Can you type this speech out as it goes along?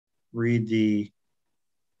read the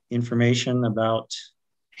information about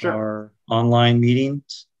Sure. our online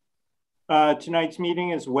meetings? Tonight's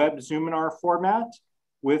meeting is web Zoominar format.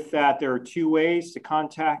 With that, there are two ways to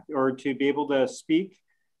contact or to be able to speak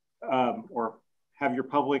or have your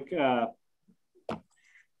public, to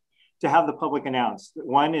have the public announced.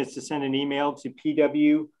 One is to send an email to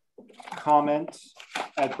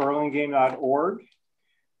pwcomment@burlingame.org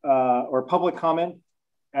or public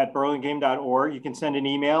comment@burlingame.org. You can send an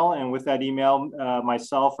email, and with that email,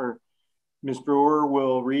 myself or Ms. Brewer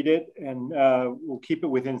will read it, and we'll keep it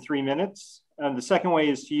within 3 minutes. And the second way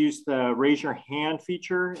is to use the raise your hand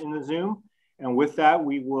feature in the Zoom. And with that,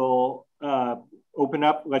 we will open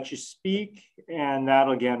up, let you speak, and that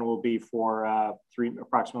again will be for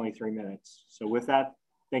approximately 3 minutes. So with that,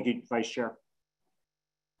 thank you, Vice Chair.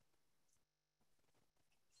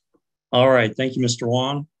 All right, thank you, Mr.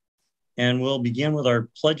 Wong. And we'll begin with our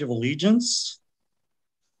Pledge of Allegiance.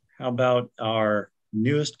 How about our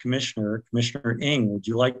newest commissioner, Commissioner Ng? Would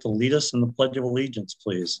you like to lead us in the Pledge of Allegiance,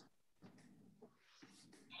 please?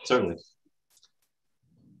 Certainly.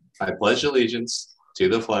 I pledge allegiance to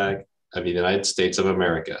the flag of the United States of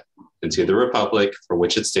America and to the republic for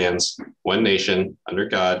which it stands, one nation, under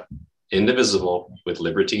God, indivisible, with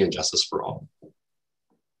liberty and justice for all.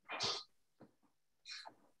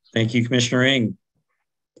 Thank you, Commissioner Ng.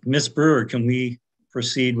 Ms. Brewer, can we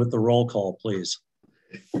proceed with the roll call, please?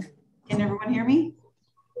 Can everyone hear me?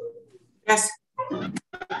 Yes.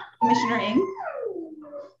 Commissioner Ng?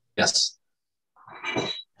 Yes.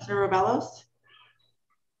 Commissioner Rebellos?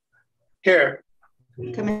 Here.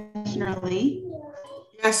 Commissioner Lee?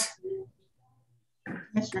 Yes.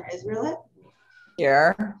 Commissioner Israelit?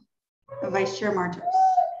 Here. And Vice Chair Martos?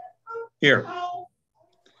 Here.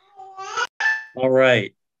 All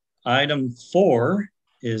right. Item 4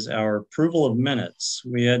 is our approval of minutes.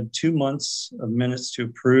 We had 2 months of minutes to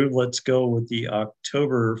approve. Let's go with the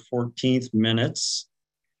October 14th minutes.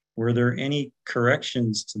 Were there any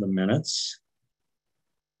corrections to the minutes?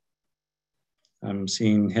 I'm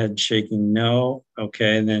seeing head shaking no.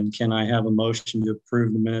 Okay, then can I have a motion to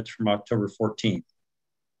approve the minutes from October 14th?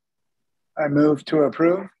 I move to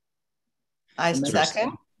approve. I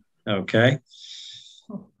second. Okay.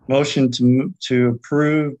 Motion to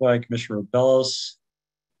approve by Commissioner Rebellos,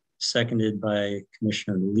 seconded by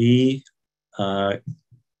Commissioner Lee.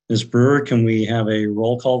 Ms. Brewer, can we have a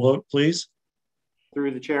roll call vote, please?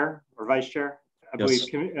 Through the chair or vice chair, I Yes.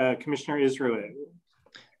 believe Commissioner Israel.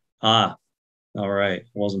 All right.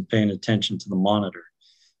 Wasn't paying attention to the monitor.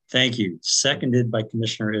 Thank you. Seconded by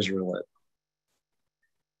Commissioner Israelit.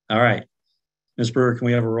 All right. Ms. Brewer, can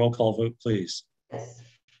we have a roll call vote, please? Yes.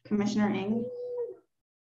 Commissioner Ng?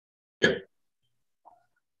 Here.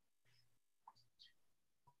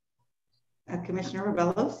 Commissioner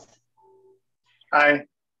Rebellos? Aye.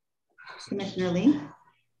 Commissioner Lee?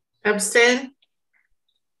 Abstain.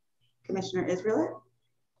 Commissioner Israelit?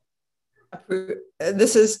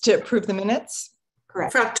 This is to approve the minutes?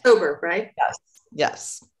 Correct. For October, right? Yes.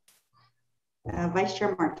 Yes. Vice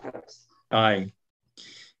Chair Martos? Aye.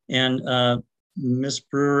 And Ms.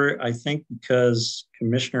 Brewer, I think because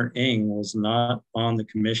Commissioner Ng was not on the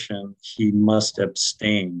commission, he must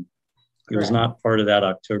abstain. He was not part of that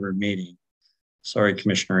October meeting. Sorry,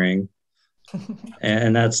 Commissioner Ng.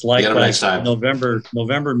 And that's like November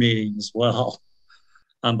meeting as well.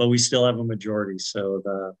 But we still have a majority, so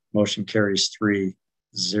the motion carries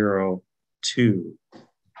 3-0-2.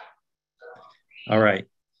 All right.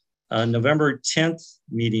 November 10th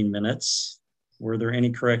meeting minutes. Were there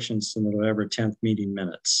any corrections to the November 10th meeting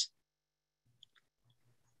minutes?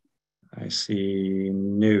 I see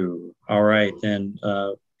no. All right, then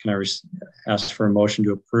can I ask for a motion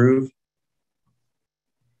to approve?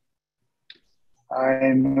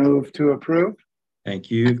 I move to approve. Thank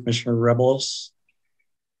you, Commissioner Rebellos.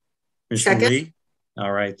 Commissioner Second. Lee?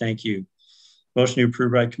 All right, thank you. Motion to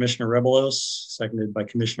approve by Commissioner Rebellos, seconded by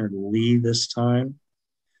Commissioner Lee this time.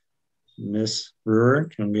 Ms. Brewer,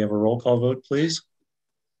 can we have a roll call vote, please?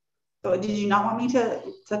 So did you not want me to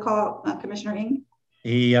call Commissioner Ng?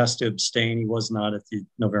 He has to abstain. He was not at the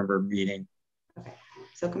November meeting. Okay.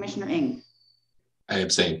 So Commissioner Ng? I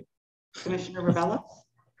abstain. Commissioner Rebellos?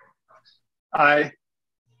 Aye.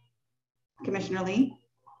 Commissioner Lee?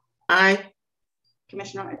 Aye.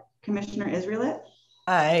 Commissioner Israelit?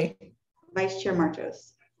 Aye. Vice Chair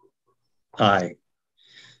Martos? Aye.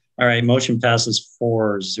 All right, motion passes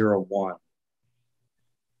 4-0-1.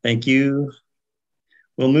 Thank you.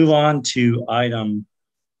 We'll move on to item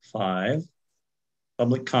 5,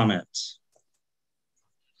 public comments.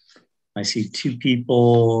 I see 2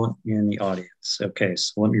 people in the audience. Okay,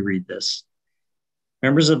 so let me read this.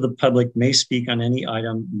 Members of the public may speak on any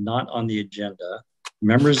item not on the agenda.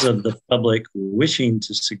 Members of the public wishing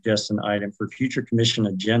to suggest an item for future commission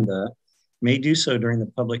agenda may do so during the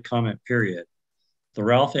public comment period. The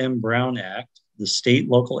Ralph M. Brown Act, the state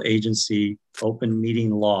local agency open meeting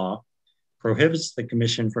law, prohibits the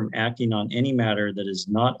commission from acting on any matter that is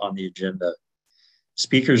not on the agenda.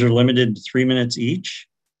 Speakers are limited to 3 minutes each,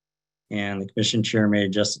 and the commission chair may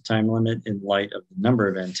adjust the time limit in light of the number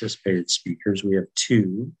of anticipated speakers. We have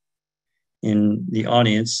 2 in the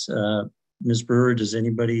audience. Ms. Brewer, does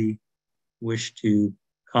anybody wish to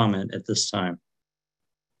comment at this time?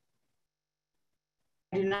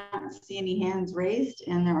 I do not see any hands raised,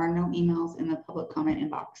 and there are no emails in the public comment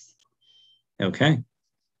inbox. Okay,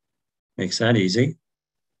 makes that easy.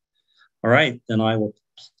 All right, then I will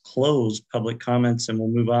close public comments and we'll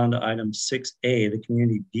move on to item 6A, the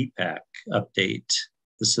community BPAC update.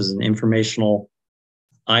 This is an informational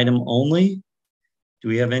item only. Do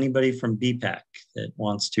we have anybody from BPAC that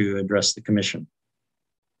wants to address the commission?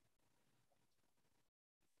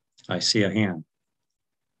 I see a hand.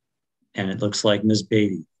 And it looks like Ms.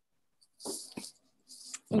 Beatty.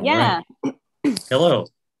 Yeah. Right. Hello.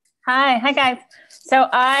 Hi guys. So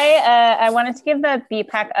I wanted to give the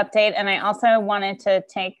BPAC update, and I also wanted to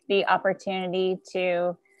take the opportunity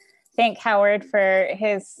to thank Howard for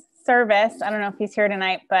his service. I don't know if he's here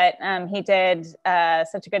tonight, but he did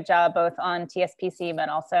such a good job both on TSPC, but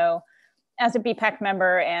also as a BPAC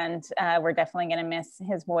member, and we're definitely going to miss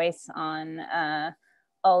his voice on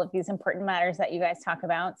all of these important matters that you guys talk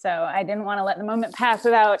about. So I didn't want to let the moment pass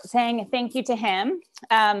without saying thank you to him,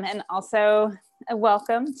 and also a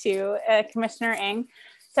welcome to Commissioner Ng.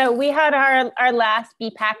 So we had our last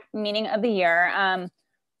BPAC meeting of the year.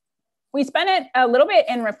 We spent it a little bit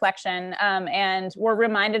in reflection, and we're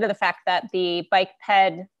reminded of the fact that the bike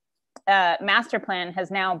ped master plan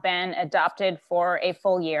has now been adopted for a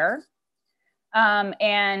full year. So,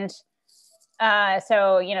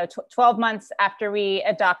 12 months after we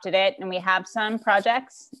adopted it, and we have some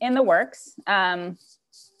projects in the works,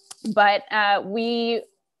 but we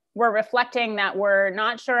were reflecting that we're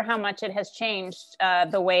not sure how much it has changed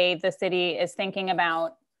the way the city is thinking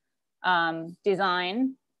about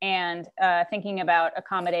design and thinking about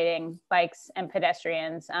accommodating bikes and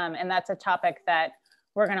pedestrians. And that's a topic that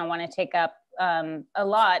we're gonna wanna take up a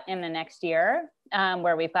lot in the next year,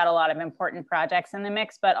 where we've got a lot of important projects in the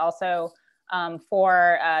mix, but also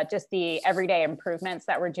for just the everyday improvements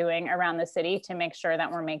that we're doing around the city to make sure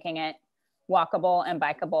that we're making it walkable and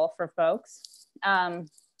bikeable for folks.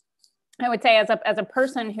 I would say as a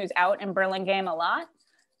person who's out in Burlingame a lot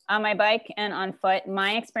on my bike and on foot,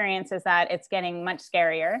 my experience is that it's getting much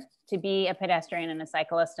scarier to be a pedestrian and a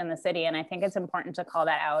cyclist in the city. And I think it's important to call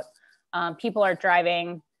that out. People are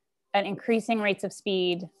driving at increasing rates of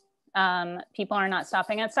speed. People are not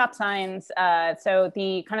stopping at stop signs. So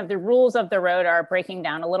the rules of the road are breaking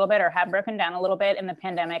down a little bit, or have broken down a little bit in the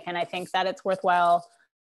pandemic. And I think that it's worthwhile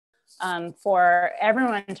for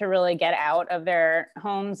everyone to really get out of their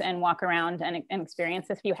homes and walk around and experience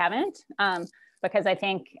this if you haven't, because I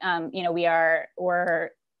think we're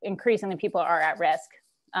increasingly people are at risk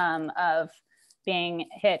of being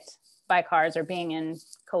hit by cars or being in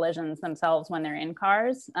collisions themselves when they're in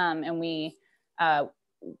cars, and we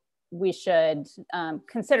should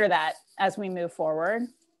consider that as we move forward.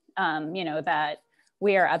 That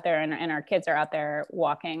we are out there and our kids are out there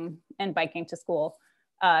walking and biking to school.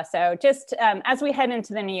 So just as we head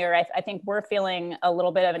into the new year, I think we're feeling a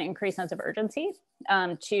little bit of an increased sense of urgency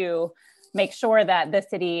to make sure that the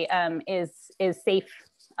city is safe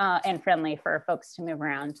and friendly for folks to move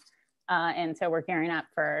around. And so we're gearing up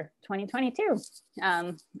for 2022,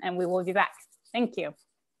 and we will be back. Thank you.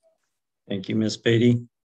 Thank you, Ms. Beatty.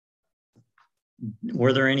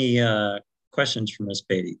 Were there any questions for Ms.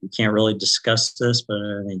 Beatty? We can't really discuss this, but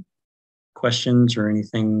any questions or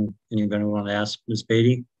anything anybody want to ask Ms.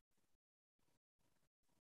 Beatty?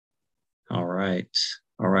 All right.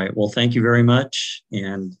 Well, thank you very much,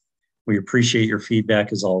 and we appreciate your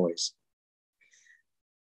feedback as always.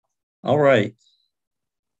 All right.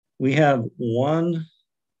 We have one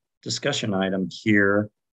discussion item here,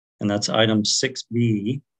 and that's item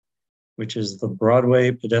 6B, which is the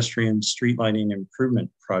Broadway Pedestrian Street Lighting Improvement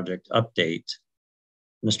Project update.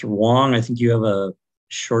 Mr. Wong, I think you have a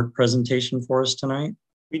short presentation for us tonight.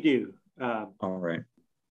 We do. All right.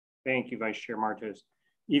 Thank you, Vice Chair Martos.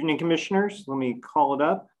 Evening, Commissioners. Let me call it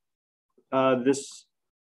up. I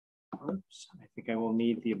think I will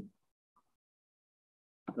need the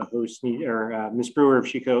host or Ms. Brewer, if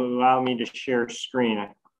she could allow me to share screen.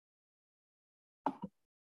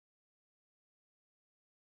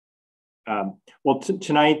 Well,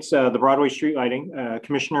 tonight's the Broadway street lighting,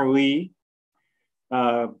 Commissioner Lee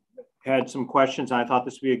had some questions. And I thought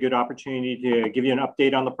this would be a good opportunity to give you an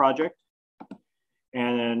update on the project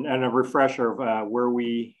and a refresher of where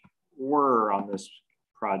we were on this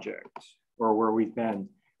project or where we've been,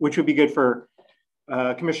 which would be good for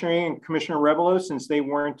Commissioner Ng and Commissioner Rebelo, since they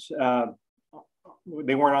weren't on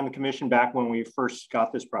the commission back when we first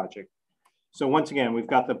got this project. So once again, we've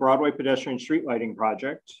got the Broadway pedestrian street lighting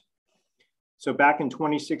project. So back in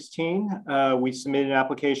 2016, we submitted an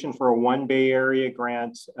application for a One Bay Area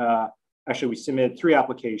grant. Actually, we submitted 3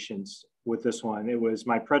 applications with this one. It was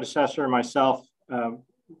my predecessor and myself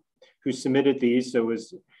who submitted these. So it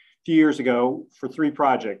was a few years ago for 3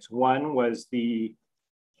 projects. One was the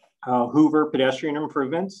Hoover pedestrian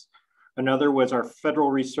improvements. Another was our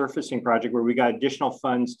federal resurfacing project, where we got additional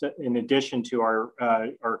funds in addition to our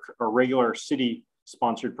regular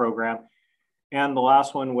city-sponsored program. And the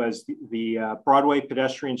last one was the Broadway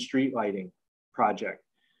pedestrian street lighting project.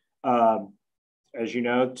 As you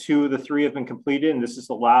know, 2 of the 3 have been completed, and this is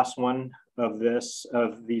the last one of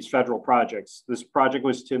these federal projects. This project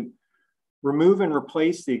was to remove and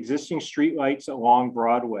replace the existing street lights along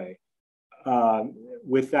Broadway.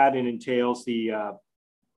 With that, it entails the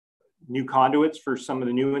new conduits for some of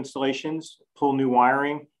the new installations, pull new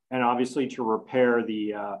wiring, and obviously to repair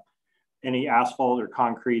the any asphalt or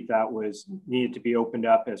concrete that was needed to be opened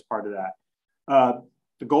up as part of that.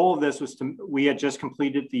 The goal of this was we had just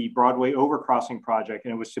completed the Broadway overcrossing project,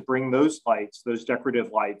 and it was to bring those lights, those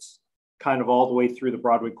decorative lights, kind of all the way through the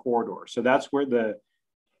Broadway corridor. So that's where the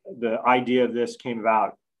idea of this came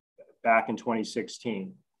about back in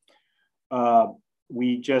 2016.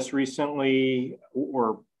 We just recently,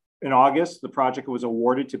 or in August, the project was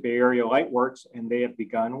awarded to Bay Area Lightworks, and they have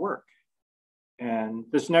begun work. And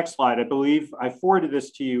this next slide, I believe I forwarded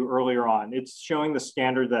this to you earlier on. It's showing the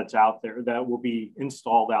standard that's out there that will be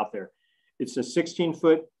installed out there. It's a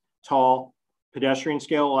 16-foot tall pedestrian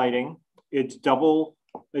scale lighting. It's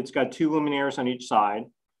got 2 luminaires on each side.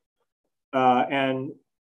 And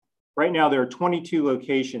right now there are 22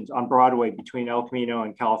 locations on Broadway between El Camino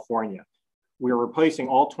and California. We are replacing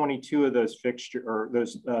all 22 of those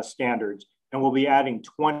standards, and we'll be adding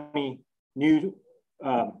 20 new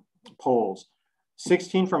poles.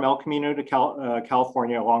 16 from El Camino to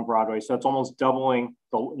California along Broadway. So that's almost doubling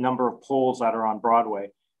the number of poles that are on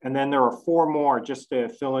Broadway. And then there are 4 more just to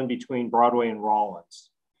fill in between Broadway and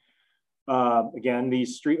Rollins. Again,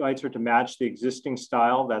 these streetlights are to match the existing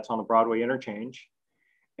style that's on the Broadway interchange.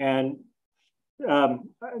 And a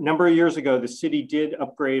number of years ago, the city did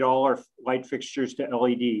upgrade all our light fixtures to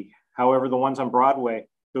LED. However, the ones on Broadway,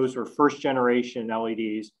 those were 1st generation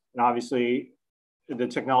LEDs. And obviously the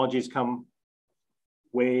technology has come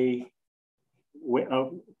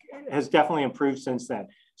has definitely improved since then.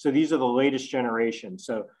 So these are the latest generation.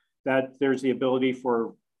 So that there's the ability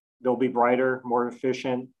for, they'll be brighter, more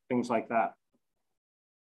efficient, things like that.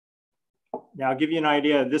 Now I'll give you an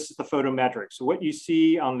idea. This is the photometric. So what you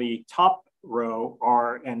see on the top row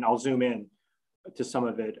are, and I'll zoom in to some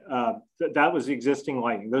of it, that was existing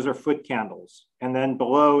lighting. Those are foot candles. And then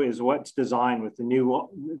below is what's designed with the new,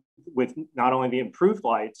 with not only the improved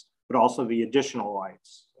lights, but also the additional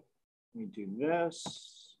lights. Let me do this.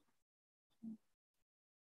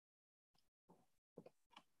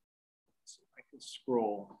 Let's see if I can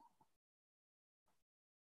scroll.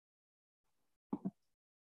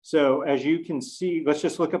 So as you can see, let's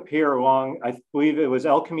just look up here along, I believe it was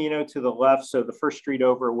El Camino to the left. So the first street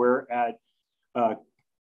over, we're at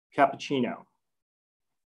Cappuccino.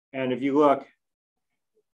 And if you look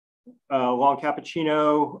along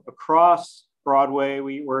Cappuccino across Broadway,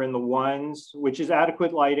 we're in the 1s, which is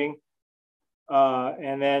adequate lighting.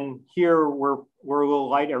 And then here we're a little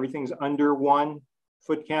light, everything's under 1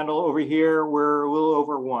 foot candle. Over here, we're a little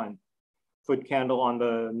over 1 foot candle on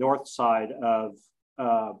the north side of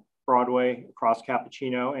Broadway across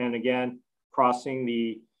Cappuccino. And again, crossing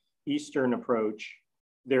the eastern approach,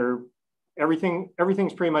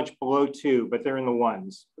 everything's pretty much below 2, but they're in the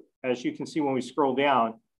 1s. As you can see, when we scroll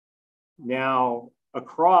down, now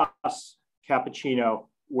across Cappuccino,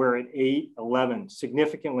 we're at 8, 11,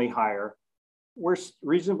 significantly higher. We're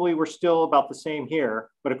still about the same here,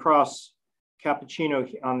 but across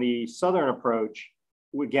Cappuccino on the southern approach,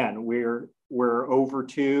 again, we're over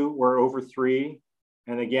 2, we're over 3.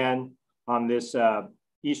 And again, on this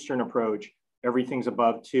eastern approach, everything's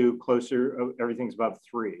above 2, closer, everything's above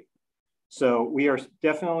 3. So we are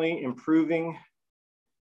definitely improving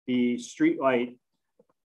the street light,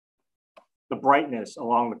 the brightness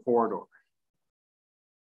along the corridor.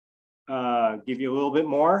 Give you a little bit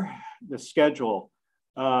more, the schedule.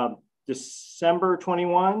 The December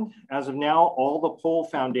 21, as of now, all the pole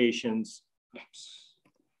foundations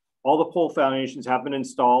have been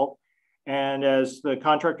installed. And as the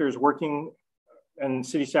contractor is working and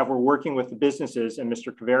city staff were working with the businesses and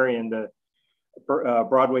Mr. Kavarian, the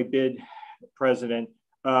Broadway bid president,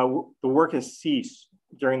 the work has ceased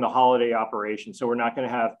during the holiday operation. So we're not going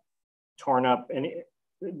to have torn up any.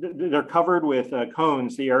 They're covered with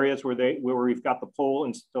cones, the areas where we've got the pole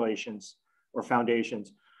installations or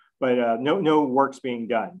foundations, but no work's being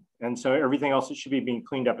done. And so everything else should be being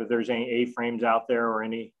cleaned up. If there's any A-frames out there or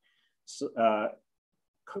any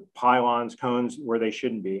pylons, cones where they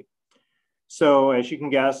shouldn't be. So as you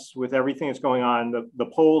can guess, with everything that's going on, the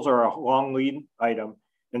poles are a long lead item.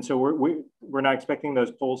 And so we're not expecting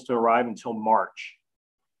those poles to arrive until March.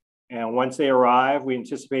 And once they arrive, we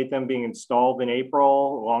anticipate them being installed in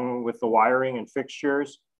April, along with the wiring and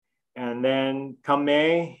fixtures. And then come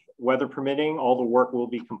May, weather permitting, all the work will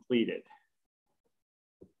be completed.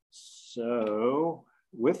 So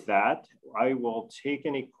with that, I will take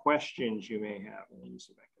any questions you may have. Let me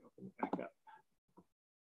see if I can open it back up.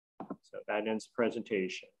 So that ends the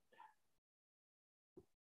presentation.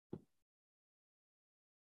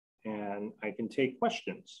 And I can take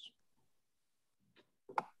questions.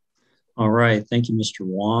 All right, thank you, Mr.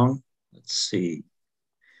 Wong. Let's see.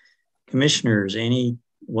 Commissioners,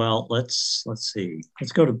 let's see.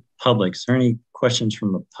 Let's go to public. Is there any questions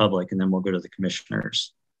from the public? And then we'll go to the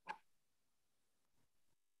commissioners.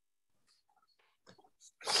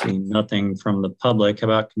 See nothing from the public. How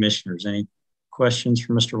about commissioners? Any questions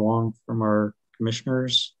for Mr. Wong from our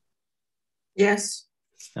commissioners? Yes.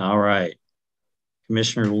 All right.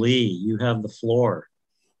 Commissioner Lee, you have the floor.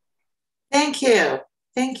 Thank you.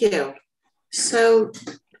 Thank you. So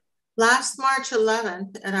last March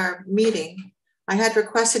 11th at our meeting, I had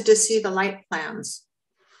requested to see the light plans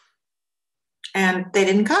and they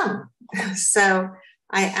didn't come. So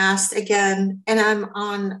I asked again, and I'm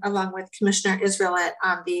on, along with Commissioner Israelite,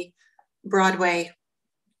 on the Broadway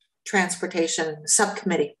Transportation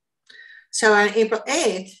Subcommittee. So on April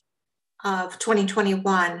 8th of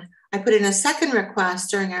 2021, I put in a second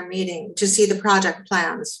request during our meeting to see the project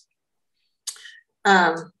plans.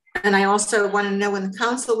 And I also want to know when the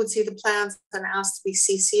council would see the plans and asked to be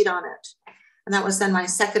CC'd on it. And that was then my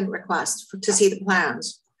second request to see the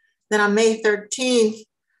plans. Then on May 13th,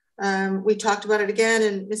 we talked about it again,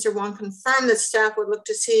 and Mr. Wong confirmed that staff would look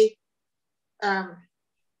to see, oh,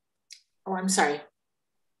 I'm sorry.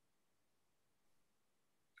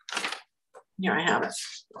 Here I have it.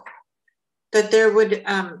 That there would,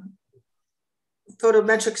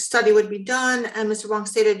 photometric study would be done, and Mr. Wong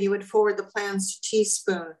stated you would forward the plans to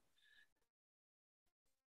Teaspoon.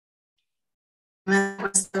 And that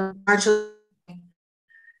was the March,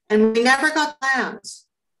 and we never got plans.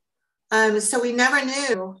 So we never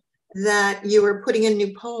knew that you were putting in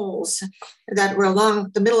new poles that were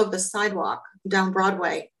along the middle of the sidewalk down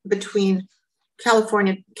Broadway between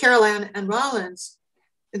Caroline and Rollins.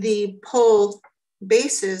 The pole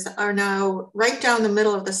bases are now right down the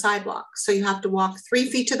middle of the sidewalk. So you have to walk 3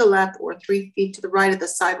 feet to the left or 3 feet to the right of the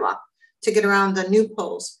sidewalk to get around the new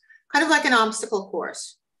poles, kind of like an obstacle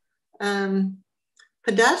course.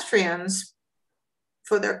 Pedestrians,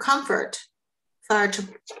 for their comfort,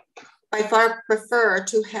 by far prefer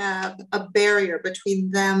to have a barrier between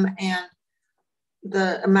them and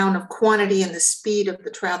the amount of quantity and the speed of the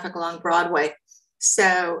traffic along Broadway.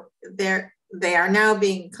 So they are now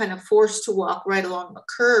being kind of forced to walk right along the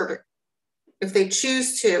curb if they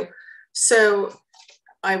choose to. So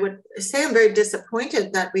I would say I'm very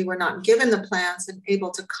disappointed that we were not given the plans and able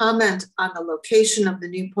to comment on the location of the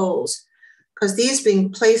new poles, because these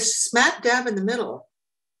being placed smack dab in the middle.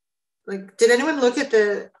 Like, did anyone look at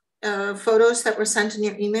the photos that were sent in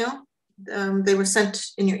your email? They were sent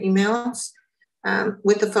in your emails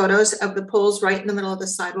with the photos of the poles right in the middle of the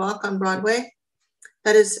sidewalk on Broadway.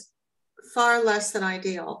 That is far less than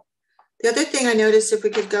ideal. The other thing I noticed, if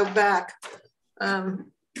we could go back,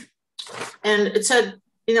 and it said,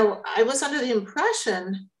 you know, I was under the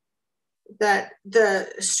impression that the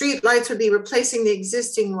street lights would be replacing the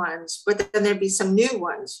existing ones, but then there'd be some new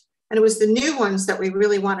ones. And it was the new ones that we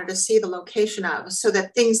really wanted to see the location of, so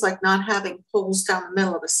that things like not having poles down the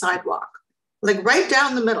middle of a sidewalk, like right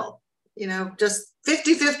down the middle, you know, just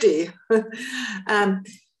 50-50.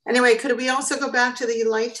 Anyway, could we also go back to the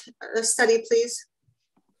light study, please?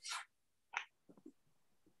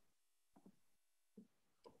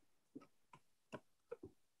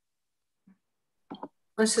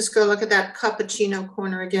 Let's just go look at that cappuccino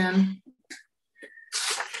corner again.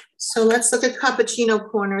 So let's look at cappuccino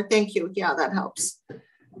corner. Thank you. Yeah, that helps.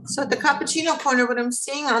 So at the cappuccino corner, what I'm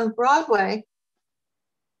seeing on Broadway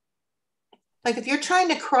like if you're trying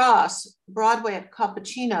to cross Broadway at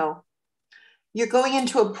Cappuccino, you're going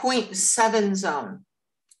into a 0.7 zone.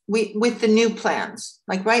 With the new plans,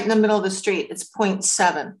 like right in the middle of the street, it's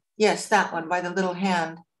 0.7. Yes, that one by the little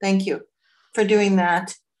hand. Thank you for doing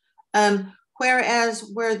that. Whereas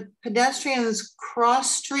where pedestrians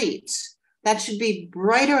cross streets, that should be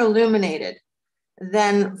brighter illuminated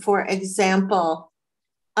than, for example,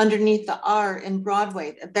 underneath the R in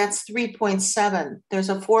Broadway. That's 3.7. There's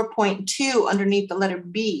a 4.2 underneath the letter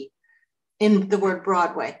B in the word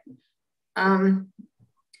Broadway.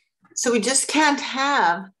 So we just can't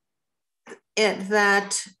have it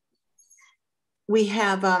that we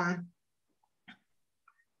have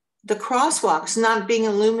the crosswalks not being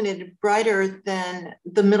illuminated brighter than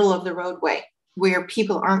the middle of the roadway where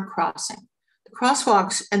people aren't crossing. The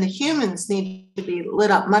crosswalks and the humans need to be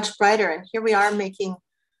lit up much brighter. And here we are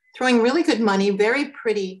throwing really good money, very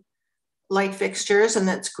pretty light fixtures. And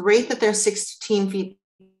that's great that they're 16 feet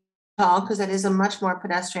tall because that is a much more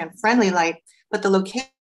pedestrian friendly light, but the location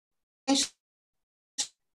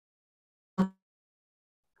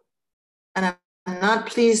and I'm not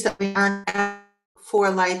pleased that we aren't at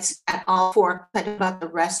 4 lights at all 4 about the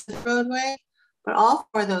rest of the roadway, but all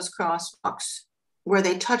 4 of those crosswalks where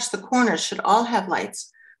they touch the corners should all have lights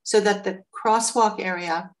so that the crosswalk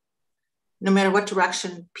area, no matter what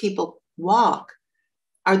direction people walk,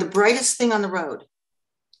 are the brightest thing on the road.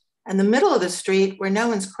 And the middle of the street where no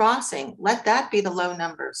one's crossing, let that be the low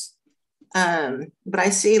numbers. But I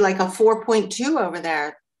see like a 4.2 over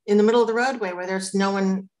there in the middle of the roadway where there's no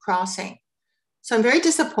one crossing. So I'm very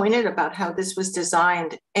disappointed about how this was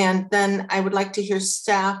designed. And then I would like to hear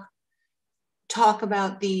staff talk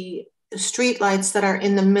about the street lights that are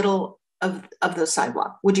in the middle of the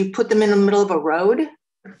sidewalk. Would you put them in the middle of a road?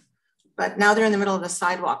 But now they're in the middle of the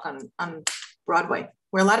sidewalk on Broadway,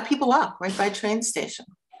 where a lot of people walk right by train station.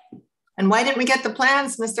 And why didn't we get the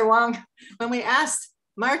plans, Mr. Wong? When we asked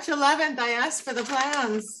March 11th, I asked for the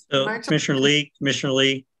plans. So Commissioner Lee,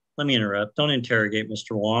 let me interrupt. Don't interrogate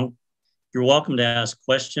Mr. Wong. You're welcome to ask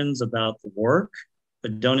questions about the work,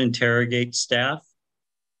 but don't interrogate staff.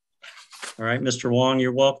 All right, Mr. Wong,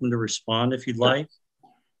 you're welcome to respond if you'd like.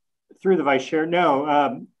 Through the Vice Chair,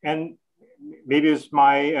 no. And maybe it's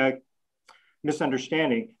my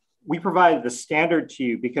misunderstanding. We provided the standard to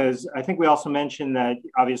you because I think we also mentioned that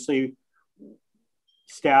obviously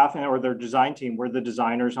staff or their design team were the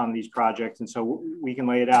designers on these projects, and so we can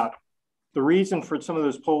lay it out. The reason for some of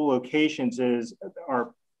those pole locations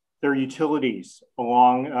are their utilities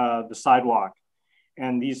along the sidewalk.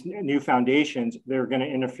 And these new foundations, they're going to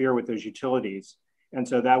interfere with those utilities. And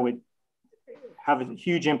so that would have a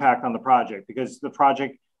huge impact on the project because the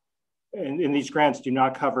project and these grants do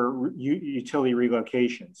not cover utility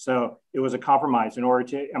relocation. So it was a compromise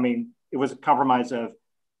it was a compromise of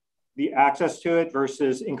the access to it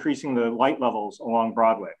versus increasing the light levels along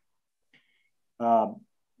Broadway.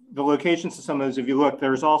 The locations of some of those, if you look,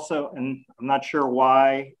 there's also, and I'm not sure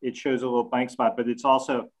why it shows a little blank spot, but it's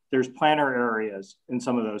also, there's planter areas in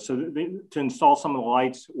some of those. So to install some of the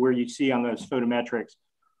lights where you see on those photometrics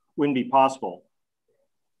wouldn't be possible.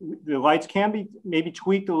 The lights can be maybe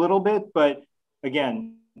tweaked a little bit, but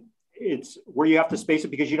again, it's where you have to space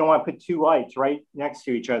it because you don't want to put 2 lights right next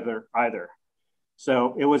to each other either.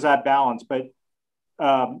 So it was that balance, but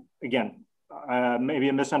again, maybe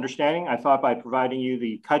a misunderstanding. I thought by providing you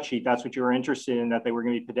the cut sheet, that's what you were interested in, that they were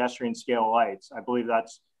going to be pedestrian scale lights. I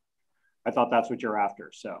thought that's what you're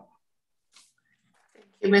after, so. Thank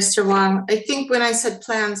you, Mr. Wong. I think when I said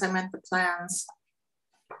plans, I meant the plans.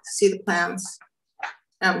 See the plans,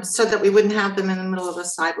 so that we wouldn't have them in the middle of a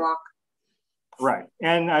sidewalk. Right,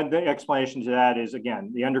 and the explanation to that is,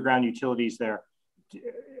 again, the underground utilities there,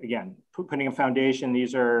 again, putting a foundation,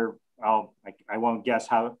 these are, I won't guess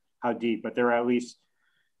how deep, but they're at least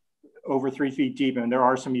over 3 feet deep, and there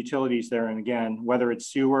are some utilities there. And again, whether it's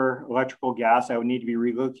sewer, electrical, gas, that would need to be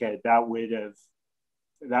relocated. That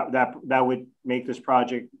would make this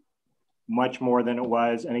project much more than it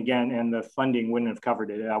was. And again, and the funding wouldn't have covered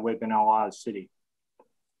it. That would have been a lot of city.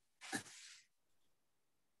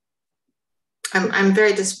 I'm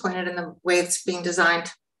very disappointed in the way it's being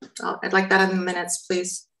designed. I'd like that in the minutes,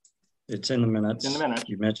 please. It's in the minutes. In the minutes.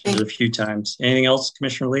 You mentioned it a few times. Anything else,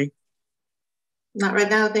 Commissioner Lee? Not right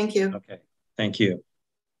now, thank you. Okay, thank you.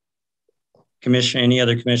 Commissioner, any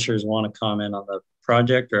other commissioners want to comment on the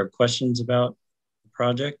project or have questions about the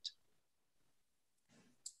project?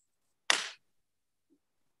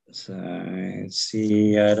 So I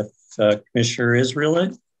see Commissioner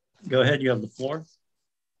Israel. Go ahead, you have the floor.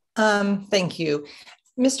 Thank you.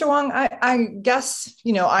 Mr. Wong, I guess,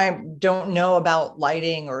 I don't know about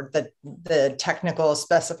lighting or the technical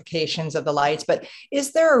specifications of the lights, but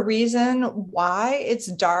is there a reason why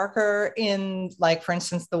it's darker in, like, for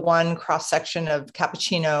instance, the one cross section of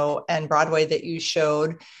Cappuccino and Broadway that you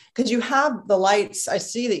showed? Because you have the lights, I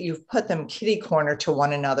see that you've put them kitty corner to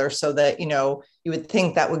one another so that, you would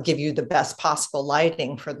think that would give you the best possible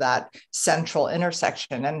lighting for that central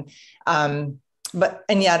intersection. And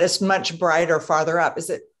yet it's much brighter farther up. Is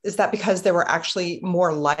that because there were actually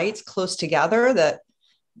more lights close together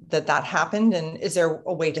that happened? And is there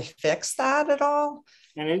a way to fix that at all?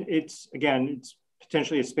 And it's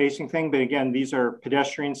potentially a spacing thing, but again, these are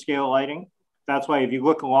pedestrian scale lighting. That's why if you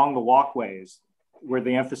look along the walkways where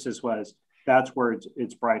the emphasis was, that's where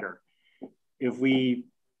it's brighter. If we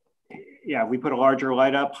put a larger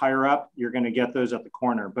light up higher up, you're going to get those at the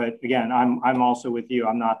corner. But again, I'm also with you.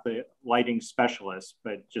 I'm not the lighting specialist,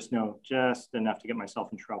 but just enough to get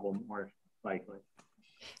myself in trouble more likely.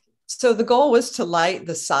 So the goal was to light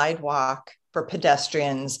the sidewalk for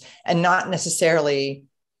pedestrians and not necessarily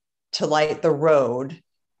to light the road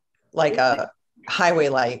like a highway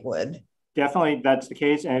light would. Definitely, that's the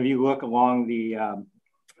case. And if you look along the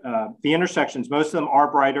intersections, most of them are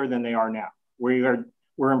brighter than they are now. We're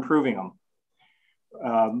improving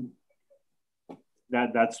them.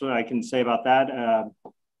 That's what I can say about that.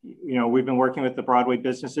 We've been working with the Broadway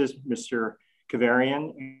businesses, Mr.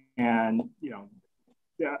 Kavarian, and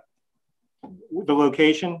the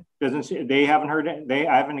location doesn't. They haven't heard it.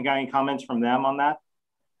 I haven't got any comments from them on that.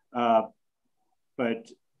 I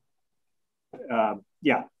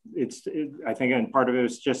think, and part of it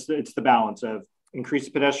is it's the balance of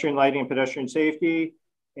increased pedestrian lighting and pedestrian safety,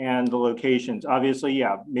 and the locations. Obviously,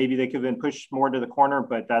 maybe they could have been pushed more to the corner,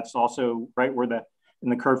 but that's also right where in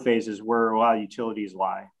the curve phases where a lot of utilities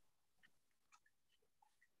lie.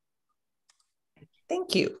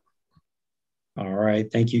 Thank you. All right,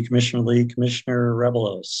 thank you, Commissioner Lee. Commissioner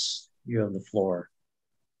Rebelos, you have the floor.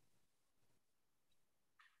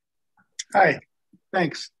 Hi,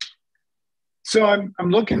 thanks. So I'm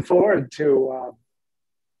looking forward to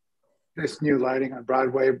this new lighting on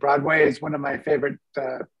Broadway. Broadway is one of my favorite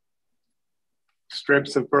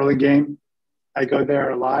strips of Burlingame. I go there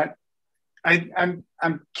a lot. I'm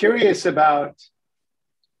curious about,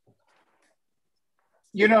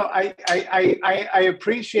 I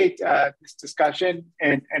appreciate this discussion,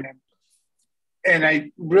 and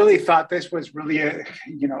I really thought this was really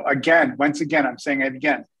once again, I'm saying it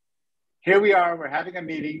again. Here we are, we're having a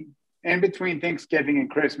meeting in between Thanksgiving and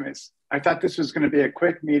Christmas. I thought this was going to be a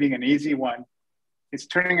quick meeting, an easy one. It's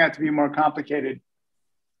turning out to be more complicated.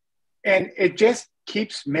 And it just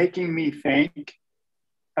keeps making me think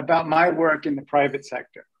about my work in the private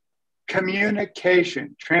sector.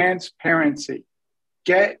 Communication, transparency,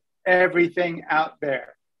 get everything out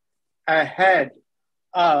there ahead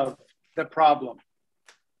of the problem.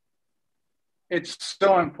 It's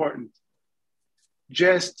so important.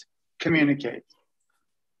 Just communicate.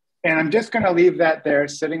 And I'm just going to leave that there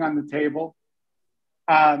sitting on the table.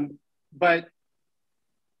 But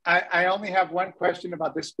I only have one question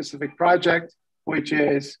about this specific project, which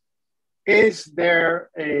is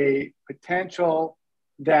there a potential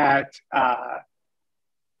that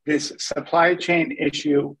this supply chain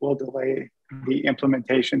issue will delay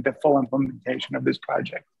the full implementation of this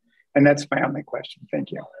project? And that's my only question.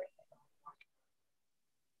 Thank you.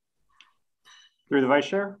 Through the Vice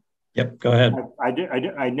Chair? Yep, go ahead.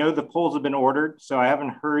 I know the polls have been ordered, so I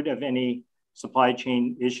haven't heard of any supply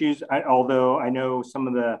chain issues. Although I know some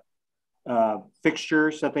of the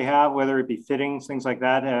fixtures that they have, whether it be fittings, things like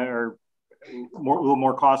that, are a little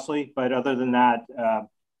more costly. But other than that,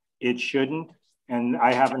 it shouldn't. And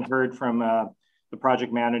I haven't heard from the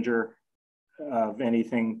project manager of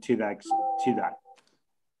anything to that.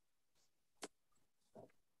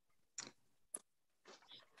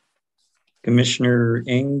 Commissioner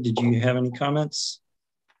Ng, did you have any comments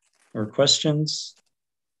or questions?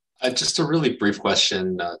 Just a really brief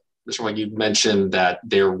question. Mr. Wang, you mentioned that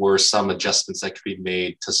there were some adjustments that could be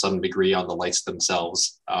made to some degree on the lights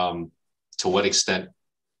themselves. To what extent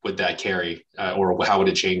would that carry, or how would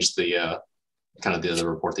it change the kind of the other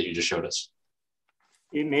report that you just showed us?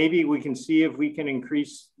 Maybe we can see if we can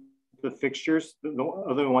increase the fixtures, the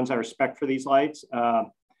other ones I respect for these lights.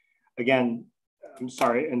 Again, I'm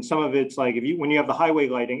sorry, and some of it's like when you have the highway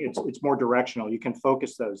lighting, it's more directional. You can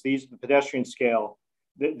focus those. These the pedestrian scale,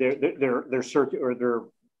 they're circuit, or they're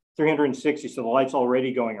 360, so the light's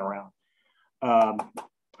already going around. I'll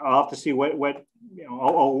have to see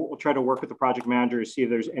I'll try to work with the project manager to see if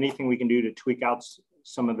there's anything we can do to tweak out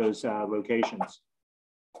some of those locations.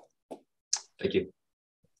 Thank you.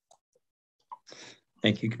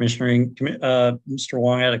 Thank you, Commissioner Ng. Mr.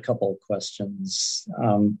 Wong, I had a couple of questions.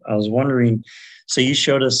 I was wondering, so you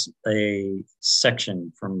showed us a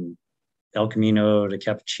section from El Camino to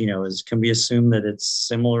Cappuccino. Can we assume that it's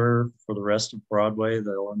similar for the rest of Broadway?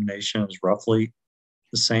 The illumination is roughly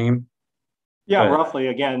the same? Yeah, roughly.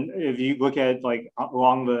 Again, if you look at like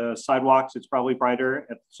along the sidewalks, it's probably brighter.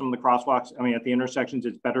 At some of the crosswalks, I mean, at the intersections,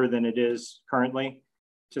 it's better than it is currently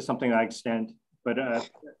to something that extent. But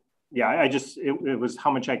yeah, it was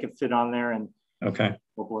how much I could fit on there, and okay,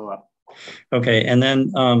 we'll blow up. Okay, and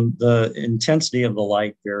then the intensity of the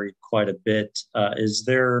light varied quite a bit. Is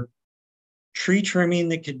there tree trimming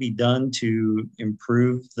that could be done to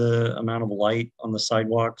improve the amount of light on the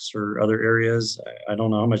sidewalks or other areas? I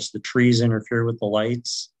don't know how much the trees interfere with the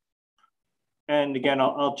lights. And again,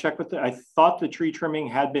 I'll check with I thought the tree trimming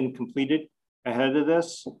had been completed ahead of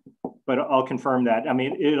this, but I'll confirm that. I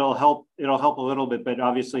mean, it'll help a little bit, but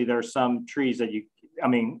obviously there's some trees that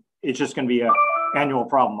it's just going to be an annual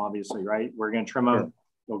problem, obviously, right? We're going to trim them,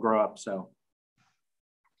 they'll grow up, so.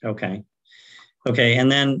 Okay. Okay,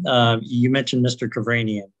 and then you mentioned Mr.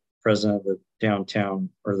 Kavranian, president of the downtown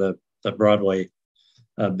or the Broadway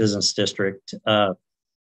business district.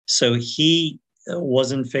 So he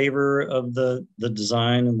was in favor of the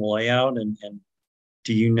design and the layout, and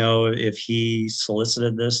do you know if he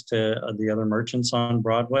solicited this to the other merchants on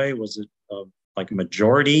Broadway? Was it like a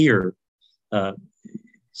majority, or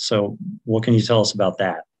so what can you tell us about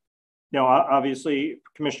that? No, obviously,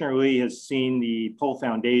 Commissioner Lee has seen the pole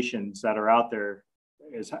foundations that are out there,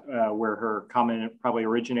 is where her comment probably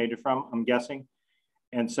originated from, I'm guessing.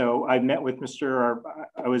 And so I met with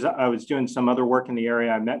I was doing some other work in the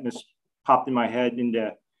area. Popped in my head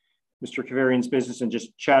into Mr. Kavarian's business and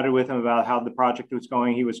just chatted with him about how the project was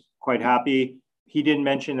going. He was quite happy. He didn't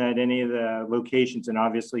mention that any of the locations, and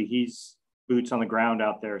obviously he's boots on the ground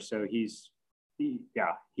out there. So he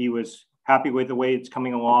was happy with the way it's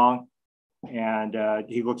coming along. And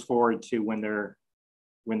he looks forward to when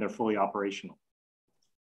they're fully operational.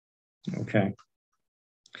 Okay.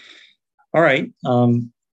 All right.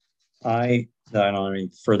 I don't have any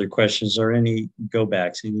further questions or any go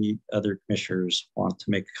backs. Any other commissioners want to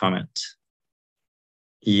make a comment?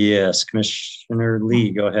 Yes, Commissioner Lee,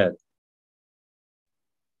 go ahead.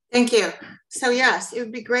 Thank you. So yes, it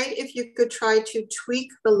would be great if you could try to tweak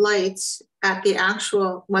the lights at the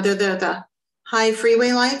actual, whether they're the high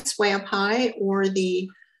freeway lights way up high or the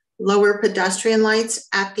lower pedestrian lights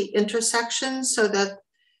at the intersection, so that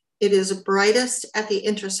it is brightest at the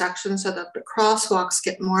intersection, so that the crosswalks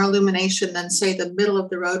get more illumination than, say, the middle of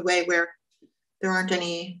the roadway where there aren't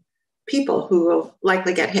any people who will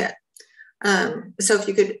likely get hit. So if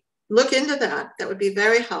you could look into that, that would be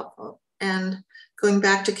very helpful. And going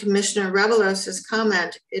back to Commissioner Revelos's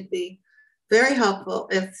comment, it'd be very helpful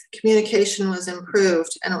if communication was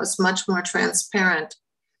improved and it was much more transparent.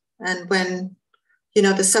 And when,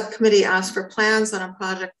 the subcommittee asked for plans on a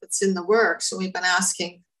project that's in the works, and we've been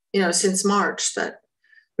asking, since March, that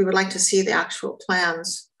we would like to see the actual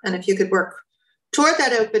plans. And if you could work toward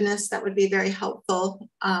that openness, that would be very helpful.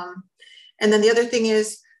 And then the other thing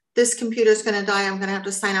is, this computer is going to die. I'm going to have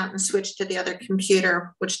to sign out and switch to the other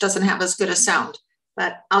computer, which doesn't have as good a sound,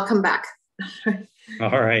 but I'll come back.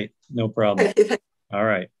 All right, no problem. All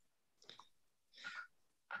right.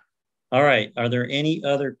 All right, are there any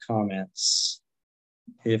other comments?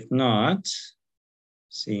 If not,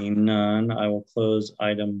 seeing none, I will close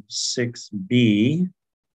item 6B.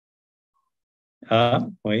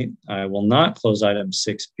 Wait, I will not close item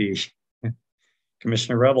 6B.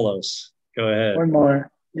 Commissioner Revelos, go ahead. One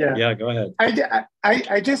more. Yeah. Yeah, go ahead.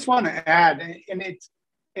 I just want to add, and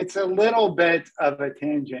it's a little bit of a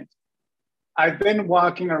tangent. I've been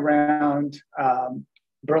walking around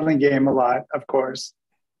Burlingame a lot, of course.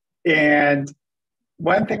 And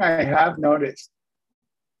one thing I have noticed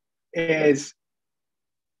is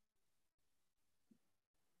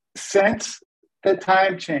since the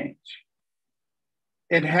time change,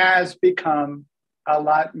 it has become a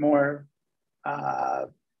lot more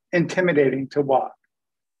intimidating to walk.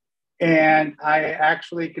 And I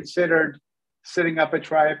actually considered setting up a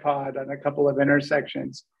tripod on a couple of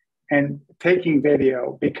intersections and taking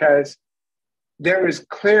video, because there is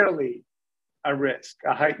clearly a risk,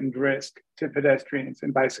 a heightened risk to pedestrians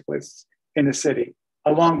and bicyclists in the city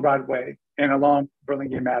along Broadway and along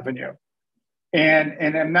Burlingame Avenue.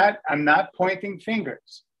 And I'm not pointing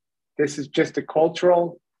fingers. This is just a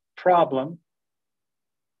cultural problem.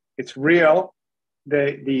 It's real.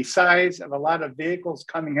 The size of a lot of vehicles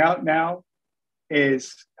coming out now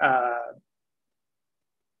is,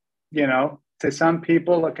 to some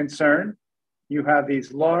people a concern. You have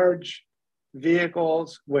these large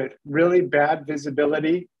vehicles with really bad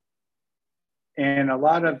visibility, and a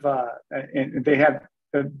lot of, and they have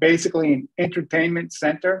basically an entertainment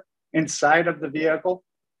center inside of the vehicle.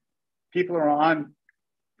 People are on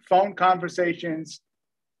phone conversations,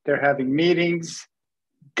 they're having meetings,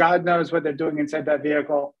 God knows what they're doing inside that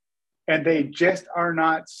vehicle, and they just are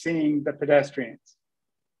not seeing the pedestrians.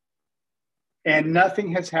 And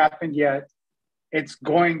nothing has happened yet. It's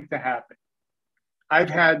going to happen. I've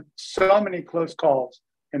had so many close calls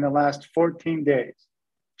in the last 14 days,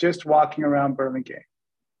 just walking around Burlingame.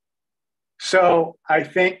 So I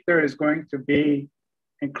think there is going to be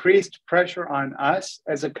increased pressure on us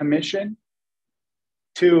as a commission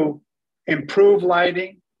to improve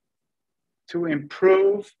lighting, to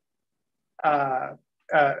improve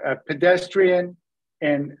pedestrian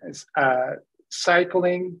and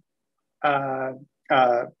cycling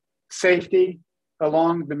safety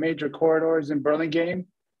along the major corridors in Burlingame.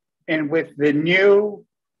 And with the new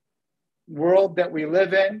world that we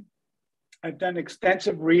live in, I've done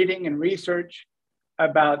extensive reading and research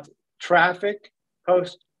about traffic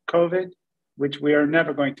post-COVID, which we are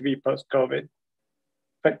never going to be post-COVID,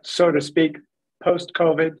 but so to speak,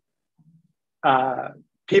 post-COVID.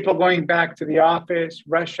 People going back to the office,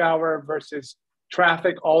 rush hour versus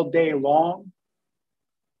traffic all day long.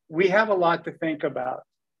 We have a lot to think about.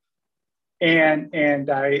 And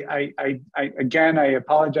I again, I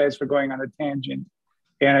apologize for going on a tangent,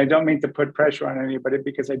 and I don't mean to put pressure on anybody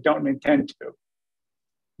because I don't intend to.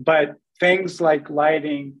 But things like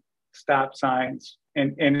lighting, stop signs,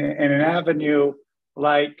 and an avenue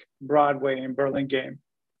like Broadway in Burlingame,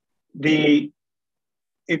 we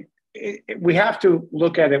have to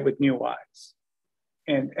look at it with new eyes.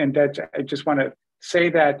 And that's, I just want to say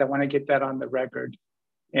that, I want to get that on the record.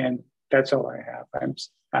 And that's all I have.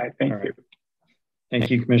 I thank you. Thank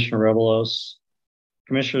you, Commissioner Rebelos.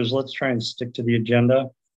 Commissioners, let's try and stick to the agenda.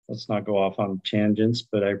 Let's not go off on tangents,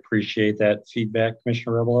 but I appreciate that feedback,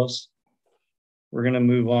 Commissioner Rebelos. We're going to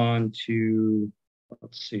move on to,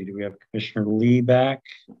 let's see, do we have Commissioner Lee back?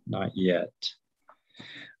 Not yet.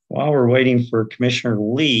 While we're waiting for Commissioner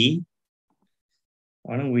Lee,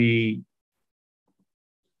 why don't we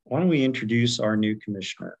introduce our new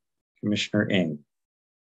commissioner, Commissioner Ng.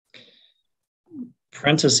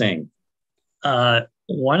 Prentice Ng,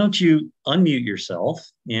 why don't you unmute yourself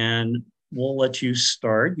and we'll let you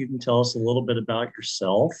start. You can tell us a little bit about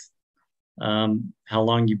yourself, how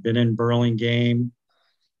long you've been in Burlingame,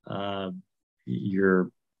 do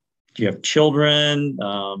you have children,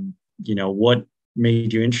 what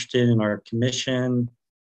made you interested in our commission,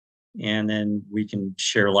 and then we can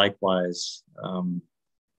share likewise.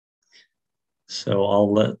 So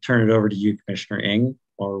I'll turn it over to you, Commissioner Ng,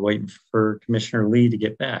 while we're waiting for Commissioner Lee to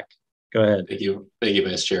get back. Go ahead. Thank you,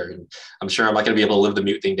 Vice Chair. And I'm sure I'm not going to be able to live the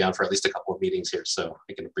mute thing down for at least a couple of meetings here, so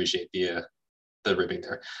I can appreciate the ribbing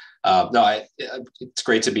there. It's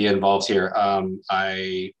great to be involved here.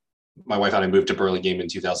 My wife and I moved to Burlingame in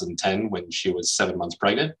 2010 when she was 7 months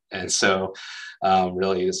pregnant, and so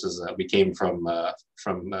really this is we came from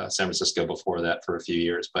San Francisco before that for a few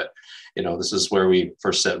years, but this is where we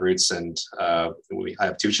first set roots. And I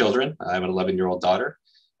have two children. I have an 11-year-old daughter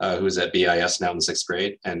who's at BIS now in the 6th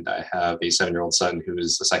grade, and I have a 7-year-old son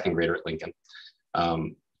who's a 2nd grader at Lincoln.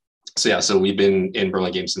 So we've been in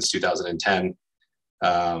Burlingame since 2010.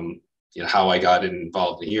 How I got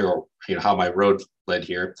involved here, or how my road led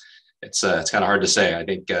here, it's kind of hard to say. I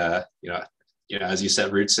think as you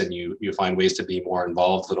set roots and you find ways to be more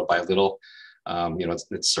involved little by little.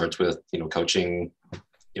 It starts with coaching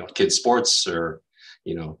kids sports, or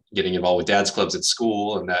getting involved with dad's clubs at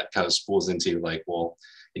school, and that kind of spools into like, well,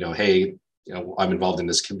 hey, I'm involved in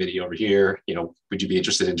this committee over here, would you be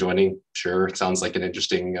interested in joining? Sure, it sounds like an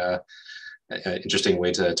interesting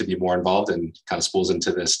way to be more involved, and kind of spools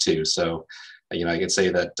into this too. So I can say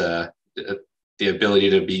that the ability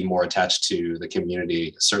to be more attached to the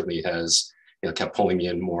community certainly has kept pulling me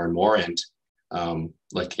in more and more. And I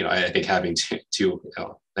think having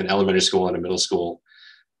an elementary school and a middle school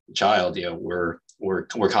child, we're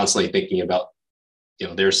constantly thinking about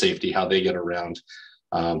their safety, how they get around,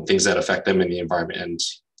 things that affect them in the environment.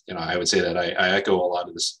 And I would say that I echo a lot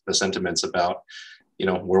of the sentiments about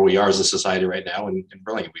where we are as a society right now in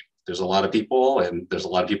Burlingame. There's a lot of people, and there's a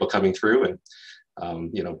lot of people coming through, and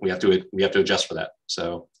we have to adjust for that.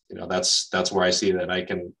 So that's where I see that I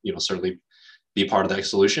can certainly be part of that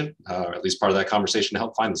solution, or at least part of that conversation to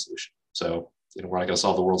help find the solution. So we're not going to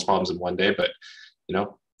solve the world's problems in one day, but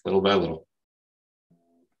little by little.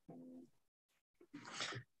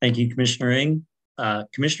 Thank you, Commissioner Ng.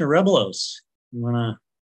 Commissioner Rebelos, you want to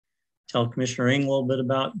tell Commissioner Ng a little bit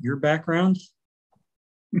about your background?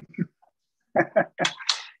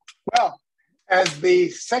 Well, as the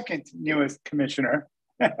second newest commissioner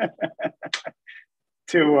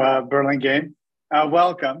to Burlingame,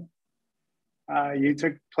 welcome. You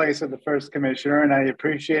took place of the first commissioner, and I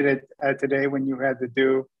appreciated today when you had to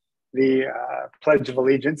do the Pledge of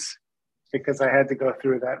Allegiance, because I had to go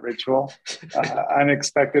through that ritual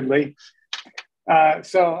unexpectedly.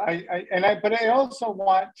 But I also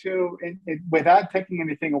want to, without taking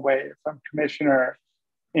anything away from Commissioner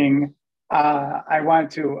Ng, I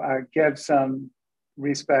want to give some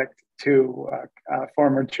respect to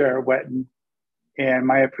former Chair Wetton and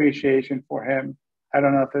my appreciation for him. I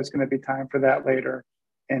don't know if there's going to be time for that later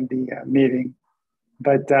in the meeting,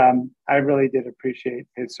 but I really did appreciate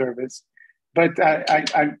his service. But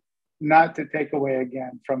I'm not to take away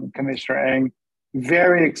again from Commissioner Ng,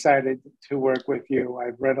 very excited to work with you.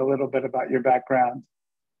 I've read a little bit about your background,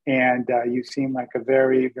 and you seem like a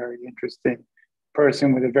very, very interesting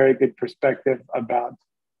person with a very good perspective about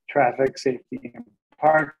traffic safety and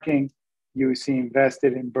parking. You seem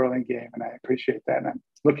vested in Burlingame, and I appreciate that. And I'm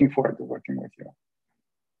looking forward to working with you.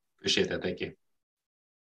 Appreciate that. Thank you.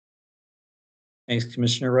 Thanks,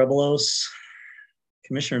 Commissioner Rebelos.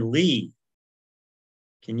 Commissioner Lee,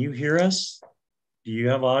 can you hear us? Do you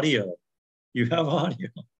have audio? You have audio.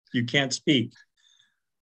 You can't speak.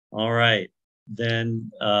 All right.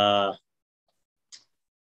 Then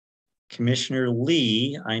Commissioner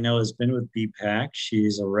Lee, I know, has been with BPAC.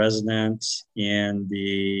 She's a resident in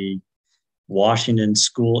the Washington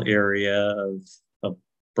school area of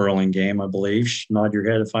Burlingame, I believe. Nod your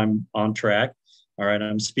head if I'm on track. All right,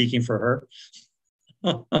 I'm speaking for her.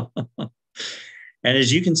 And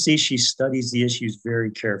as you can see, she studies the issues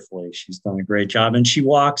very carefully. She's done a great job, and she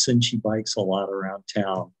walks and she bikes a lot around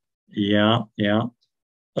town. Yeah.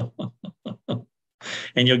 And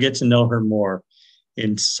you'll get to know her more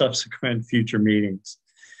in subsequent future meetings.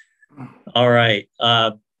 All right,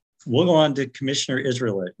 we'll go on to Commissioner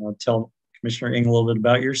Israelit. I'll tell Commissioner Ng a little bit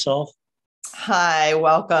about yourself. Hi,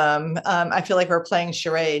 welcome. I feel like we're playing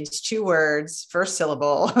charades, 2 words, first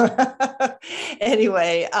syllable.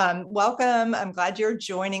 Anyway, welcome. I'm glad you're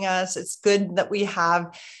joining us. It's good that we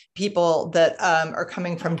have people that are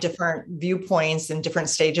coming from different viewpoints and different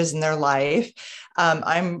stages in their life.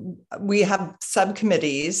 We have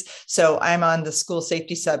subcommittees. So I'm on the school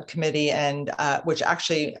safety subcommittee, and which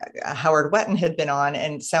actually Howard Wetton had been on,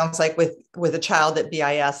 and it sounds like with a child at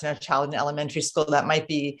BIS and a child in elementary school, that might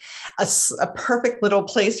be a perfect little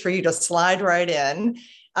place for you to slide right in,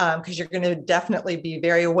 because you're going to definitely be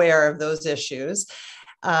very aware of those issues.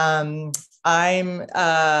 I'm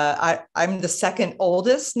the second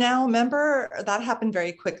oldest now member. That happened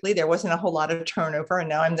very quickly. There wasn't a whole lot of turnover, and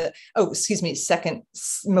now I'm second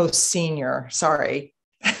most senior. Sorry,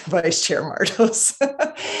 Vice Chair Martos.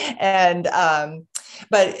 And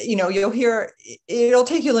but you'll hear, it'll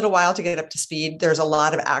take you a little while to get up to speed. There's a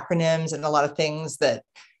lot of acronyms and a lot of things that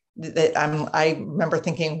I remember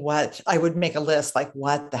thinking, what I would make a list like,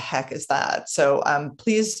 what the heck is that? So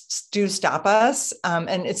please do stop us.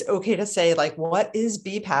 And it's okay to say, like, what is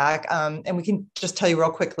BPAC? And we can just tell you real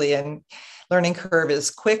quickly, and learning curve is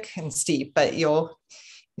quick and steep, but you'll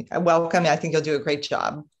welcome. I think you'll do a great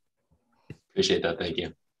job. Appreciate that. Thank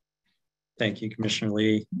you. Thank you, Commissioner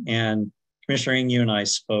Lee. And Commissioner Ng, you and I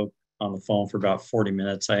spoke on the phone for about 40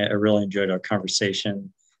 minutes. I really enjoyed our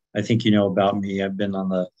conversation. I think you know about me. I've been on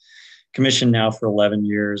the commission now for 11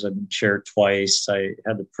 years. I've been chair twice. I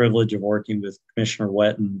had the privilege of working with Commissioner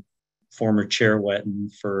Wetton, former Chair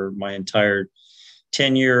Wetton, for my entire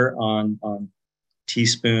tenure on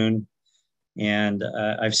Teaspoon. And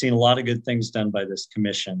I've seen a lot of good things done by this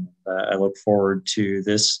commission. I look forward to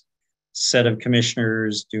this set of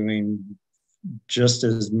commissioners doing just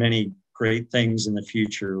as many great things in the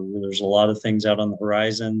future. There's a lot of things out on the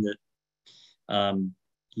horizon that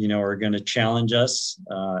are going to challenge us.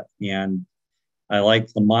 And I like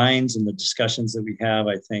the minds and the discussions that we have.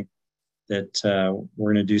 I think that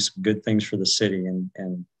we're going to do some good things for the city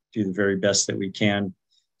and do the very best that we can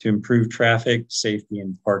to improve traffic, safety,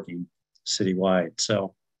 and parking citywide.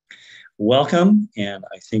 So welcome, and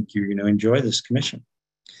I think you're going to enjoy this commission.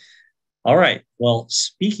 All right, well,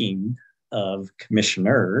 speaking of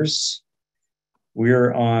commissioners,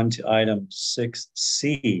 we're on to item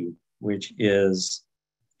 6C, which is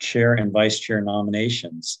chair and vice chair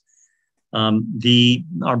nominations.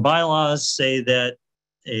 Our bylaws say that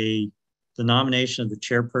the nomination of the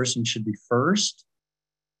chairperson should be first,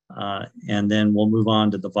 and then we'll move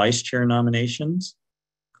on to the vice chair nominations.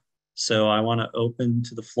 So I want to open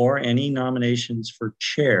to the floor any nominations for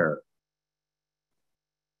chair.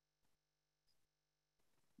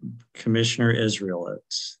 Commissioner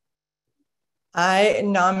Israelit. I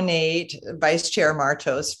nominate Vice Chair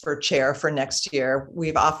Martos for chair for next year.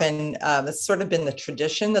 We've often, it's sort of been the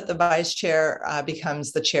tradition that the vice chair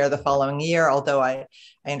becomes the chair the following year, although I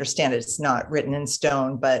understand it's not written in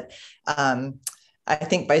stone, but I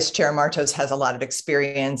think Vice Chair Martos has a lot of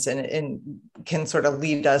experience and can sort of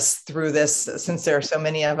lead us through this since there are so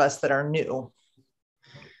many of us that are new.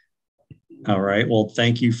 All right, well,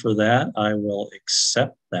 thank you for that. I will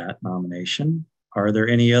accept that nomination. Are there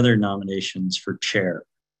any other nominations for chair?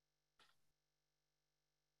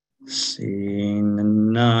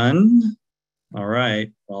 Seeing none. All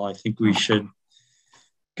right. Well, I think we should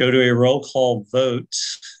go to a roll call vote.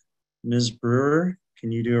 Ms. Brewer,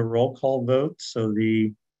 can you do a roll call vote? So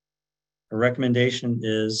the recommendation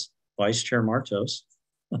is Vice Chair Martos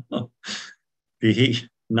be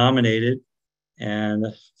nominated and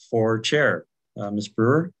for chair. Ms.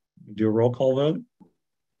 Brewer, do a roll call vote.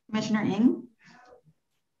 Commissioner Ing.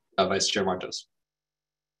 Vice Chair Martos.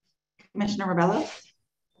 Commissioner Rebello.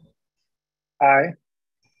 Aye.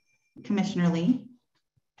 Commissioner Lee.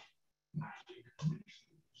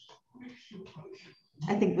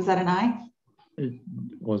 I think, was that an aye?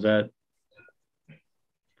 Was that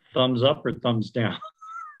thumbs up or thumbs down?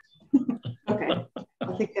 Okay,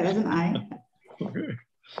 I'll take that as an aye.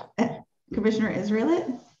 Commissioner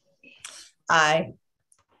Israelit. Aye.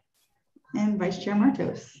 And Vice Chair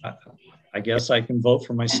Martos. I guess I can vote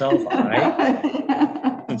for myself.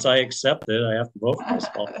 Since I accept it, I have to vote for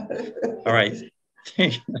myself. All right.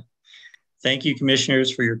 Thank you, commissioners,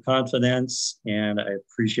 for your confidence, and I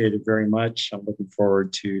appreciate it very much. I'm looking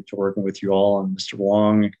forward to working with you all and Mr.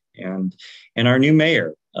 Wong and our new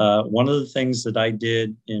mayor. One of the things that I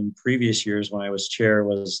did in previous years when I was chair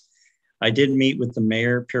was I did meet with the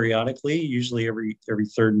mayor periodically, usually every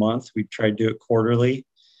third month. We try to do it quarterly.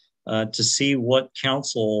 To see what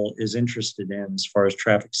council is interested in as far as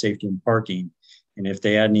traffic safety and parking. And if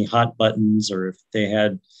they had any hot buttons or if they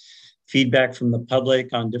had feedback from the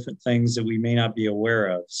public on different things that we may not be aware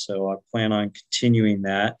of. So I plan on continuing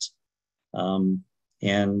that. And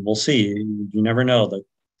we'll see, you never know,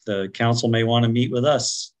 the council may want to meet with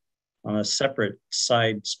us on a separate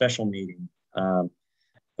side special meeting.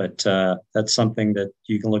 But that's something that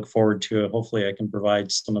you can look forward to. Hopefully I can provide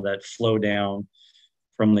some of that flow down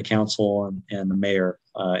from the council and the mayor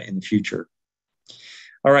in the future.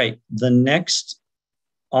 All right, the next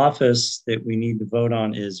office that we need to vote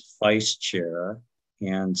on is vice chair.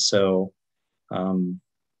 And so can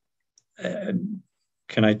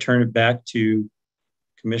I turn it back to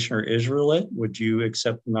Commissioner Israelit? Would you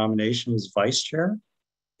accept the nomination as vice chair?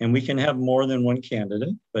 And we can have more than one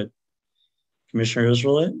candidate, but Commissioner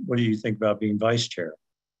Israelit, what do you think about being vice chair?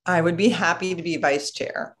 I would be happy to be vice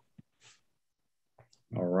chair.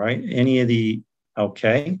 All right,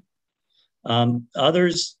 okay.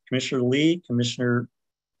 Others, Commissioner Lee, Commissioner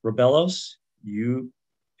Rebellos, do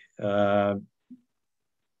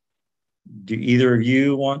either of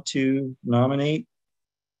you want to nominate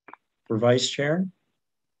for vice chair?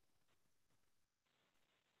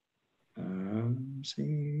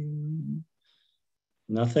 See,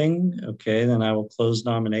 nothing. Okay, then I will close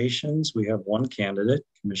nominations. We have one candidate,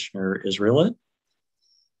 Commissioner Israelit.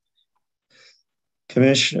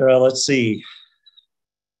 Commissioner, let's see.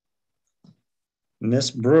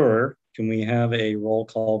 Ms. Brewer, can we have a roll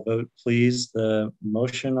call vote, please? The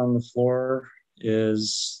motion on the floor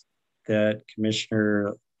is that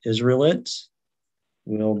Commissioner Israelit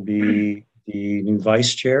will be the new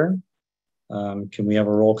vice chair. Can we have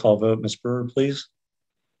a roll call vote, Ms. Brewer, please?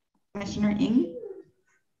 Commissioner Ing.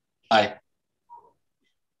 Aye.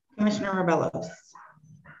 Commissioner Rebellos.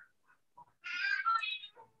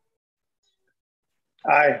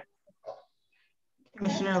 Aye.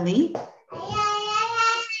 Commissioner Lee.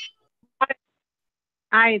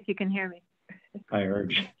 Aye, if you can hear me. I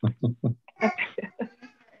heard you.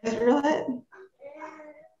 Israelit.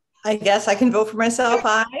 I guess I can vote for myself.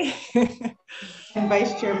 Aye. And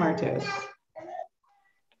Vice Chair Martos.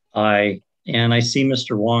 Aye. And I see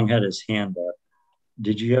Mr. Wong had his hand up.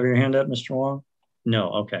 Did you have your hand up, Mr. Wong? No.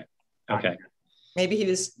 Okay. Okay. Maybe he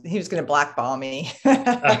was going to blackball me.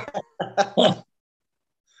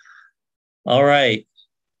 All right.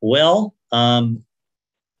 Well,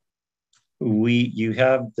 you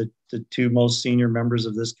have the two most senior members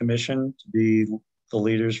of this commission to be the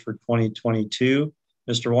leaders for 2022.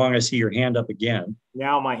 Mr. Wong, I see your hand up again.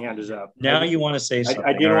 Now my hand is up. Now you want to say something.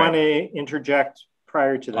 I didn't want to interject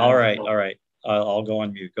prior to that. All right. All right. I'll go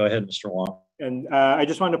on mute. Go ahead, Mr. Wong. And I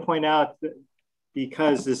just wanted to point out that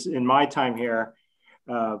because this, in my time here,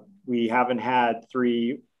 we haven't had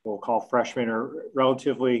three, we'll call freshmen or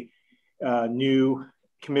relatively new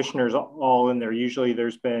commissioners all in there. Usually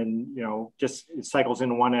there's been, just it cycles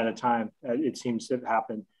in one at a time. It seems to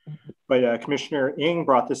happen. But Commissioner Ng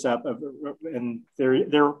brought this up, and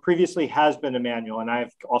there previously has been a manual, and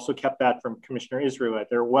I've also kept that from Commissioner Israel.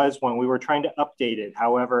 There was one. We were trying to update it.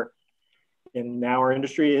 However, in our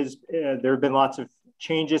industry, there have been lots of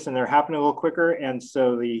changes, and they're happening a little quicker. And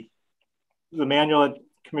so the manual that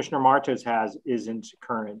Commissioner Martos has isn't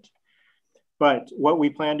current. But what we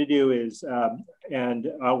plan to do is, and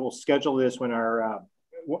I will schedule this when our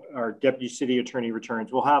Deputy City Attorney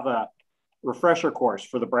returns, we'll have a refresher course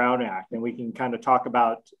for the Brown Act, and we can kind of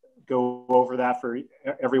go over that for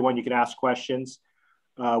everyone. You can ask questions.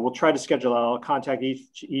 We'll try to schedule. I'll contact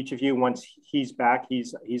each of you once he's back.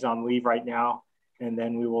 He's on leave right now, and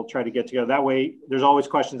then we will try to get together. That way, there's always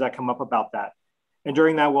questions that come up about that. And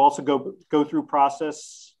during that, we'll also go through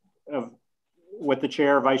process of what the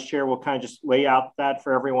chair, vice chair will kind of just lay out that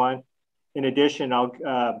for everyone. In addition,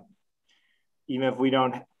 even if we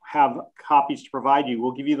don't have copies to provide you,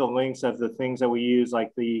 we'll give you the links of the things that we use,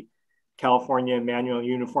 like the California Manual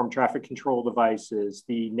Uniform Traffic Control Devices,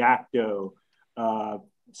 the NACDO,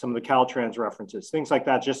 some of the Caltrans references, things like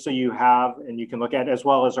that, just so you have and you can look at, as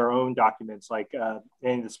well as our own documents, like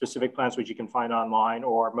any of the specific plans which you can find online,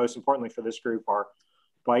 or most importantly for this group, our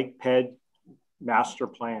Bike Ped Master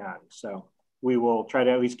Plan. So we will try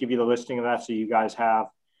to at least give you the listing of that so you guys have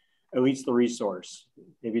at least the resource.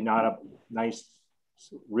 Maybe not a nice,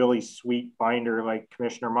 really sweet binder like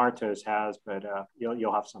Commissioner Martos has, but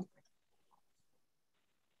you'll have something.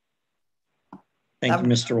 Thank you,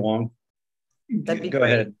 Mr. Wong. That'd be Go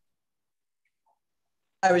great. ahead.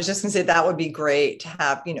 I was just gonna say that would be great to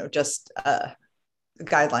have, just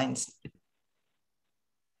guidelines.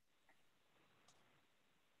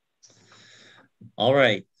 All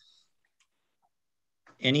right.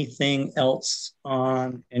 Anything else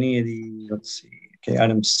on any of the, let's see. Okay,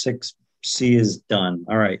 item 6C is done.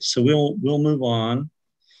 All right, so we'll move on,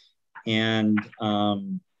 and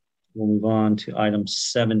we'll move on to item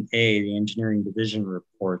 7A, the engineering division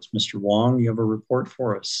reports. Mr. Wong, you have a report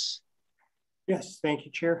for us? Yes, thank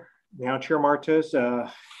you, Chair. Now, Chair Martos,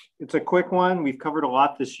 it's a quick one. We've covered a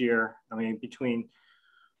lot this year. I mean, between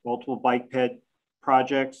multiple bike ped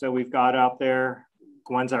projects that we've got out there,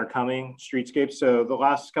 ones that are coming, streetscapes. So the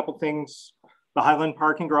last couple things, the Highland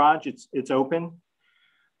parking garage, it's open.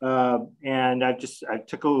 And I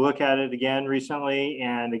took a look at it again recently.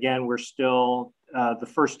 And again, we're still, the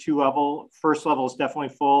first level is definitely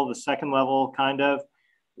full. The second level, kind of,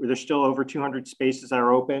 where there's still over 200 spaces that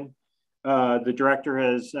are open. The director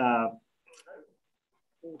has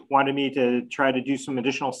wanted me to try to do some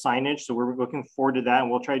additional signage. So we're looking forward to that.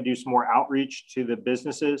 And we'll try to do some more outreach to the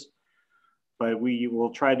businesses, but we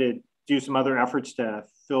will try to do some other efforts to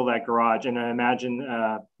fill that garage. And I imagine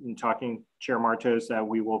in talking Chair Martos that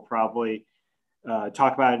we will probably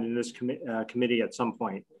talk about it in this committee at some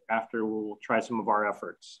point after we'll try some of our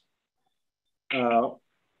efforts.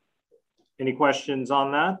 Any questions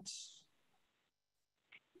on that?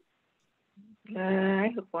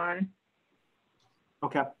 I have one.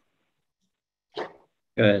 Okay.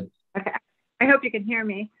 Good. Okay. I hope you can hear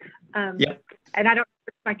me. Yeah. And I don't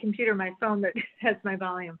have my computer, my phone that has my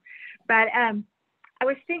volume. But I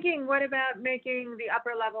was thinking, what about making the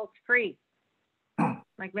upper levels free?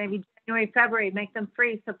 Like maybe January, February, make them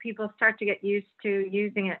free so people start to get used to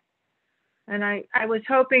using it. And I was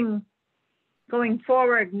hoping going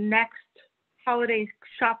forward, next holiday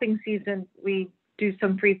shopping season, we do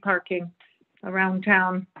some free parking around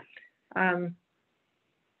town to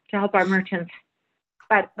help our merchants.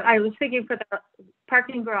 But I was thinking for the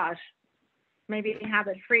parking garage, maybe have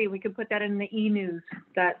it free. We could put that in the e-news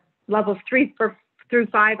that levels 3 through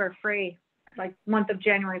 5 are free, like month of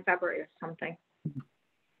January, February or something.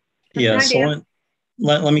 Yeah, so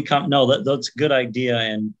let me come. No, that's a good idea.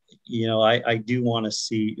 And, I do want to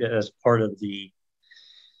see, as part of the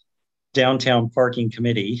downtown parking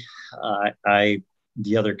committee,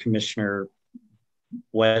 the other Commissioner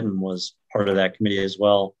Whedon was part of that committee as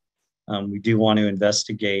well. We do want to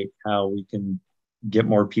investigate how we can get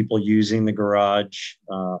more people using the garage.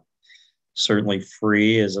 Certainly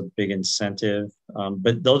free is a big incentive.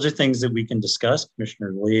 But those are things that we can discuss,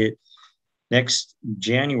 Commissioner Lee. Next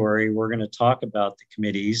January, we're going to talk about the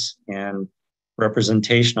committees and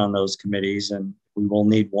representation on those committees. And we will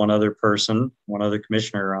need one other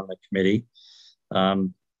commissioner on the committee.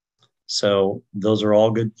 So those are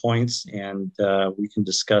all good points, and we can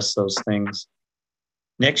discuss those things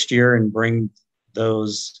next year and bring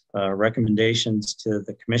those recommendations to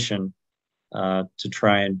the commission to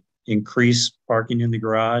try and increase parking in the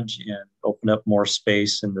garage and open up more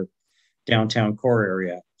space in the downtown core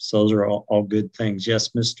area. So those are all good things. Yes,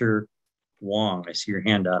 Mr. Wong, I see your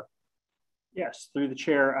hand up. Yes, through the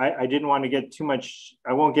chair. I didn't want to get too much,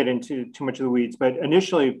 I won't get into too much of the weeds, but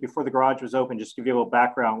initially before the garage was open, just to give you a little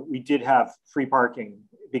background, we did have free parking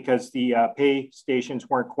because the pay stations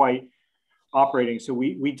weren't quite operating. So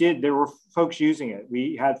there were folks using it.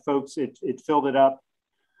 We had folks, it filled it up.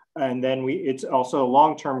 And then it's also a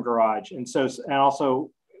long-term garage. And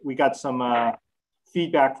also we got some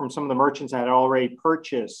feedback from some of the merchants that had already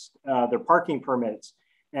purchased their parking permits.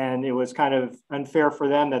 And it was kind of unfair for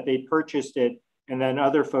them that they purchased it and then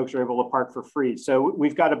other folks are able to park for free. So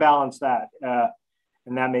we've got to balance that.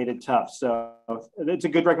 And that made it tough. So it's a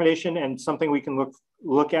good recommendation and something we can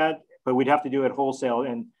look at, but we'd have to do it wholesale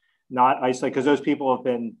and not isolate, because those people have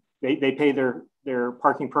been, they pay their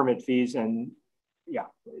parking permit fees, and yeah,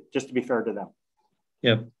 just to be fair to them.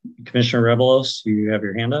 Yep. Commissioner Rebelos, you have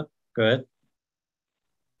your hand up. Go ahead.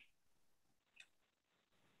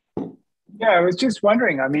 Yeah, I was just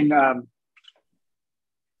wondering. I mean,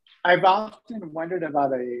 I've often wondered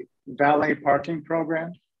about a valet parking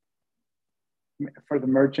program for the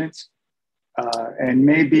merchants. And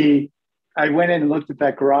maybe I went in and looked at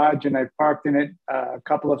that garage and I parked in it a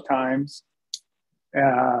couple of times.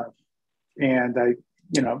 And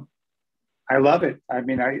I love it. I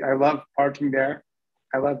mean, I love parking there.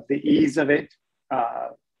 I love the ease of it.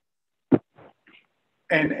 And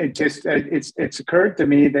it's occurred to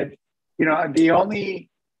me that, the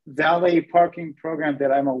only valet parking program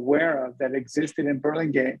that I'm aware of that existed in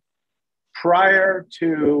Burlingame prior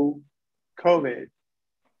to COVID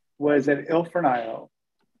was at Ilfrenial,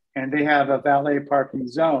 and they have a valet parking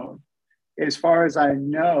zone. As far as I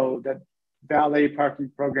know, that valet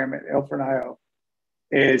parking program at Ilfrenial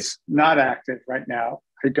is not active right now.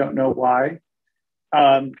 I don't know why.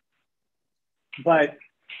 But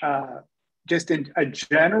just in a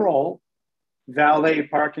general valet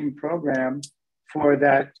parking program for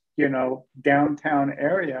that, downtown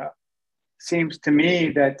area seems to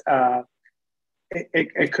me that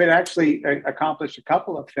it could actually accomplish a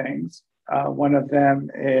couple of things. One of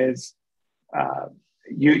them is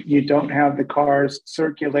you don't have the cars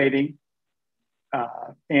circulating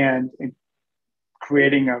and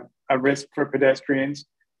creating a risk for pedestrians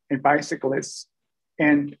and bicyclists.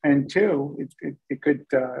 And two, it could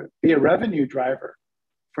be a revenue driver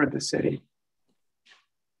for the city.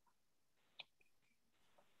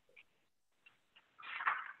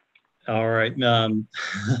 All right.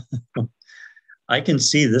 I can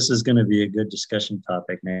see this is going to be a good discussion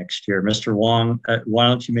topic next year. Mr. Wong, why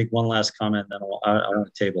don't you make one last comment, then I want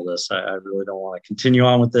to table this. I really don't want to continue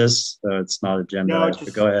on with this. It's not agendized,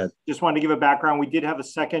 but go ahead. Just wanted to give a background. We did have a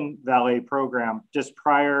second valet program just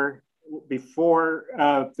before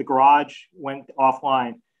the garage went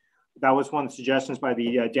offline. That was one of the suggestions by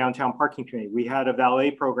the downtown parking committee. We had a valet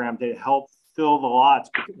program to help fill the lots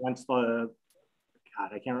once I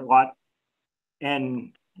can't remember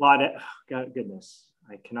goodness,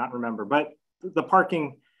 I cannot remember. But the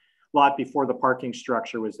parking lot before the parking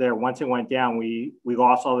structure was there. Once it went down, we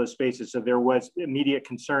lost all those spaces. So there was immediate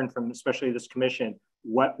concern from especially this commission,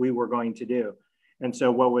 what we were going to do. And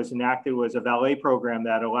so what was enacted was a valet program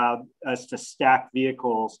that allowed us to stack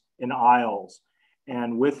vehicles in aisles.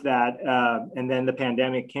 And with that, and then the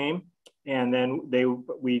pandemic came, and then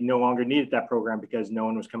we no longer needed that program because no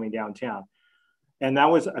one was coming downtown. And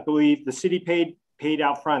that was, I believe, the city paid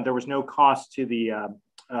out front. There was no cost to the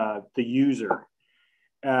user.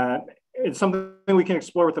 It's something we can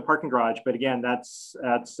explore with the parking garage. But again, that's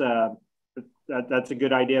a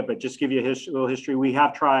good idea. But just give you a little history. We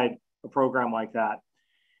have tried a program like that,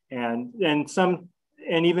 and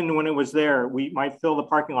even when it was there, we might fill the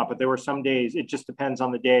parking lot. But there were some days. It just depends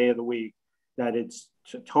on the day of the week that it's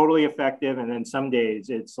totally effective. And then some days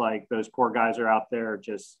it's like those poor guys are out there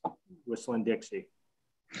just whistling Dixie.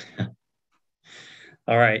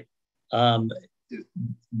 All right.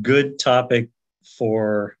 Good topic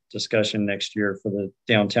for discussion next year for the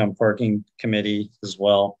downtown parking committee as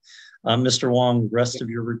well. Mr. Wong, rest of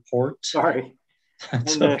your report. Sorry.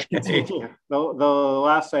 That's and, okay. The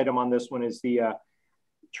last item on this one is the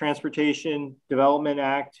Transportation Development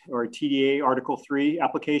Act, or TDA Article 3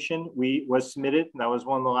 application was submitted. And that was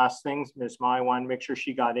one of the last things. Ms. Mai wanted to make sure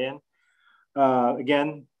she got in.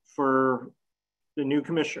 Again, for the new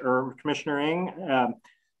Commissioner Ng,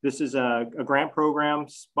 this is a grant program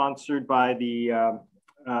sponsored by the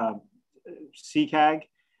CCAG.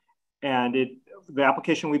 And the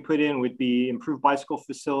application we put in would be improved bicycle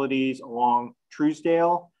facilities along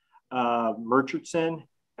Truesdale, Murchison,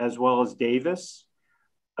 as well as Davis.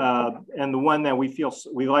 And the one that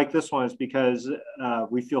we like this one is because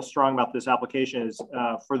we feel strong about this application is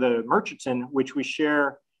for the Murchison, which we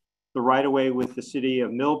share the right of way with the city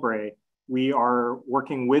of Millbrae. We are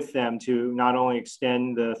working with them to not only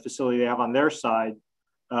extend the facility they have on their side,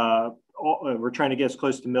 we're trying to get as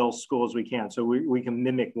close to Mill School as we can. So we can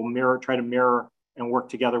try to mirror and work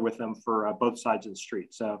together with them for both sides of the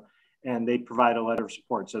street. So, and they provide a letter of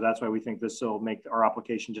support. So that's why we think this will make our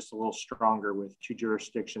application just a little stronger with two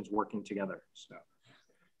jurisdictions working together. So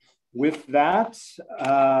with that,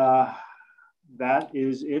 that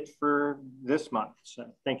is it for this month. So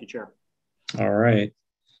thank you, Chair. All right.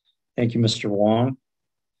 Thank you, Mr. Wong.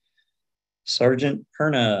 Sergeant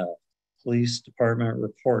Perna, Police Department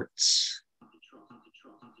reports.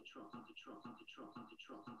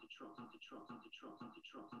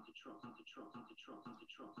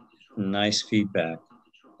 Nice feedback.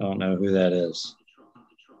 Don't know who that is.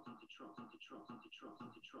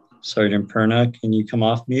 Sergeant Perna, can you come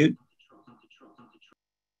off mute?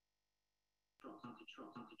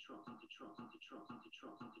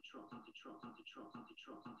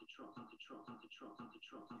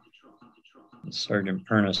 Sergeant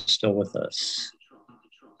Perna is still with us.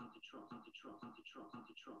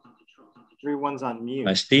 Everyone's on mute.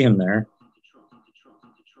 I see him there.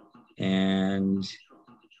 And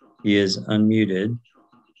he is unmuted.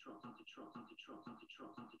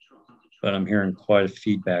 But I'm hearing quite a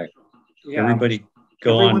feedback. Yeah. Everybody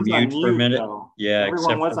go on mute for a minute. Though. Yeah,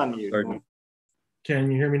 everyone was on mute. Sergeant. Can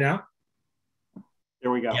you hear me now?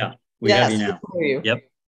 There we go. Yeah, we have you now. Yep,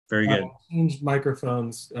 very good. Change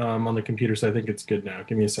microphones on the computer, so I think it's good now.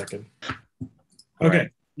 Give me a second. Okay,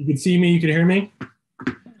 right. You can see me, you can hear me?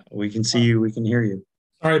 We can see you, we can hear you.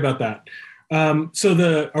 Sorry about that. So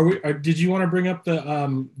did you want to bring up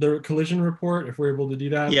the collision report if we're able to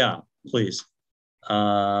do that? Yeah, please.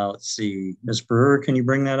 Let's see. Ms. Brewer, can you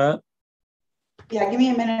bring that up? Yeah, give me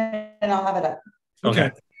a minute and I'll have it up.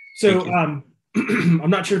 Okay. So I'm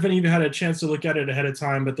not sure if any of you had a chance to look at it ahead of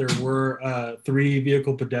time, but there were 3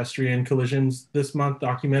 vehicle pedestrian collisions this month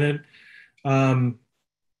documented. I'll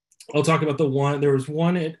talk about the one. There was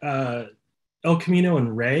one at El Camino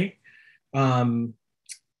and Ray on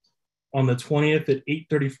the 20th at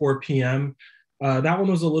 8:34 p.m. That one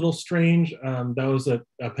was a little strange. That was a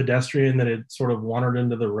pedestrian that had sort of wandered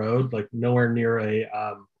into the road, like nowhere near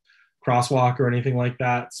a crosswalk or anything like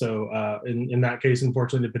that. So in that case,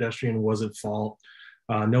 unfortunately, the pedestrian was at fault.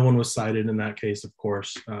 No one was cited in that case, of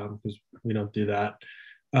course, because we don't do that.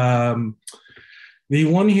 The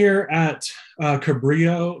one here at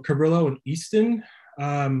Cabrillo and Easton,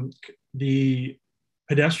 the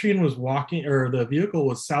pedestrian was walking, or the vehicle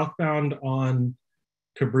was southbound on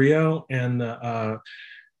Cabrillo, and the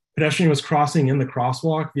pedestrian was crossing in the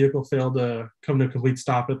crosswalk. Vehicle failed to come to a complete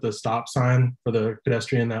stop at the stop sign for the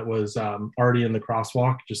pedestrian that was already in the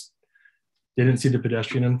crosswalk. Just didn't see the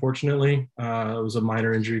pedestrian, unfortunately. It was a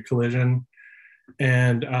minor injury collision.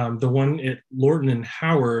 And the one at Lorton and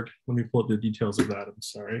Howard, let me pull up the details of that, I'm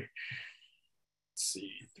sorry. Let's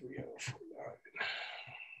see, 3049.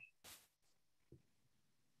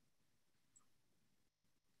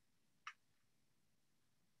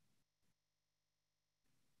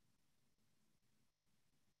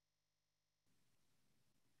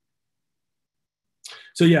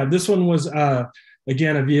 So yeah, this one was,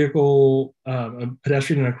 again, a vehicle, a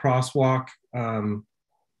pedestrian in a crosswalk,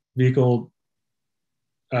 vehicle,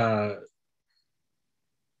 just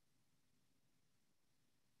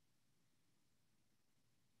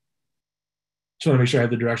want to make sure I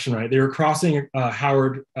had the direction right. They were crossing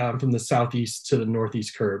Howard from the southeast to the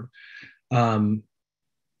northeast curb. And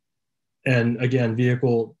again,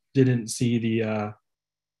 vehicle didn't see the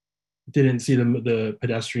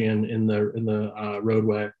pedestrian in the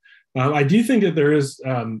roadway. I do think that there is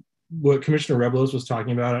what Commissioner Reblos was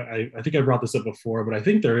talking about. I think I brought this up before, but I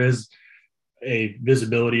think there is a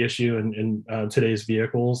visibility issue in today's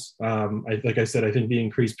vehicles. Like I said, I think the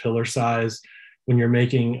increased pillar size, when you're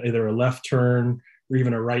making either a left turn or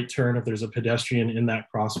even a right turn, if there's a pedestrian in that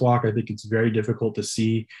crosswalk, I think it's very difficult to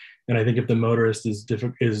see. And I think if the motorist is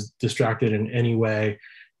distracted in any way,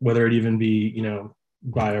 whether it even be,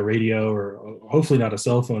 by a radio or hopefully not a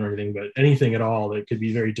cell phone or anything, but anything at all, that could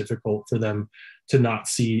be very difficult for them to not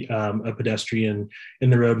see a pedestrian in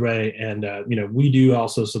the roadway. And, we do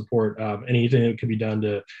also support anything that can be done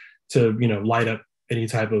to light up any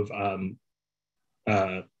type of,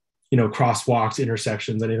 crosswalks,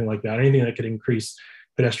 intersections, anything like that. Anything that could increase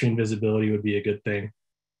pedestrian visibility would be a good thing.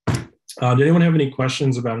 Did anyone have any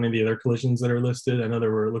questions about any of the other collisions that are listed? I know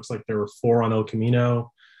it looks like there were 4 on El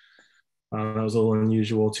Camino. That was a little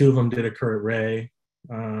unusual. 2 of them did occur at Ray.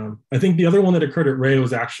 I think the other one that occurred at Ray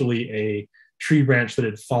was actually a tree branch that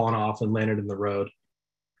had fallen off and landed in the road.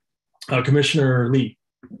 Commissioner Lee.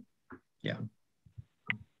 Yeah.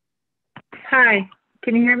 Hi,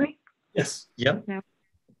 can you hear me? Yes. Yep. No.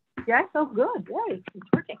 Yes, oh good, yay, it's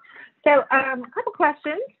working. So a couple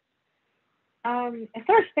questions.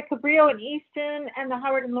 First, the Cabrillo and Easton and the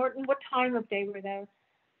Howard and Lorton, what time of day were those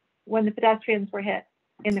when the pedestrians were hit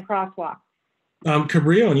in the crosswalk?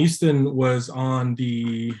 Cabrillo and Easton was on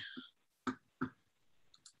the,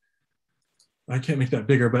 I can't make that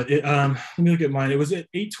bigger, but it, let me look at mine. It was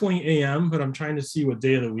at 8:20 a.m., but I'm trying to see what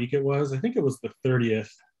day of the week it was. I think it was the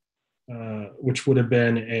 30th, which would have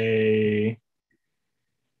been a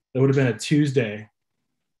Tuesday.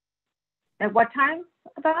 At what time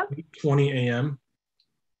about? 8:20 a.m.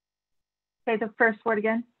 Say the first word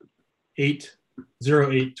again.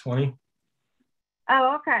 8:08:20.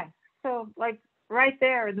 Oh, okay. So like right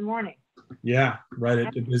there in the morning. Yeah, right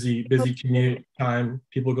at a busy commute time,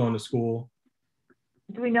 people going to school.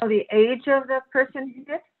 Do we know the age of the person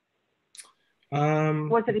hit?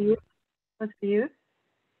 Was it a youth? Was it a youth?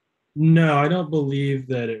 No, I don't believe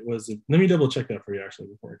that it was. Let me double check that for you actually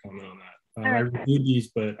before I comment on that. I reviewed these,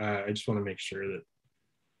 but I just want to make sure that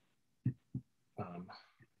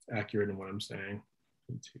it's accurate in what I'm saying.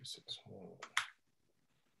 261.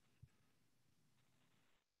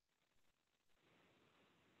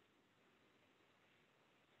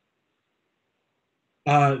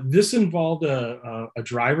 This involved a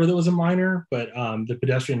driver that was a minor, but the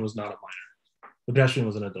pedestrian was not a minor. The pedestrian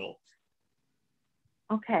was an adult.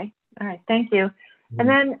 Okay, all right, thank you. And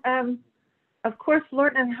then, of course,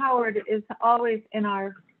 Lorton and Howard is always in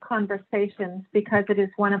our conversations because it is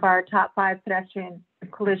one of our top 5 pedestrian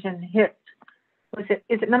collision hits. Is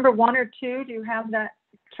it number 1 or 2? Do you have that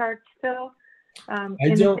chart still? I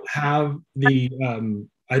don't have the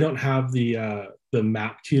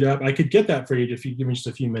map queued up. I could get that for you if you give me just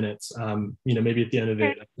a few minutes. Maybe at the end of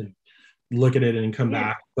it, I can look at it and come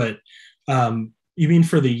back. But you mean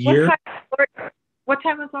for the year? What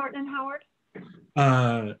time was Lorton and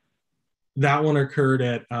Howard? That one occurred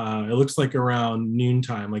at it looks like around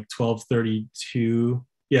noontime, like 12:32.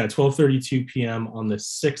 Yeah, 12:32 p.m. on the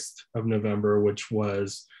 6th of November, which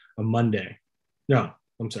was a Monday. No,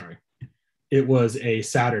 I'm sorry. It was a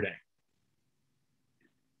Saturday.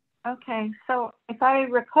 Okay, so if I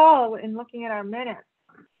recall in looking at our minutes,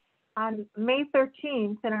 on May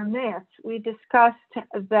 13th in our minutes, we discussed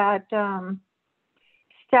that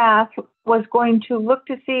staff was going to look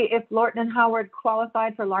to see if Lorton and Howard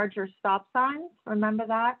qualified for larger stop signs. Remember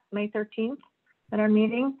that, May 13th at our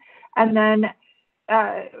meeting? And then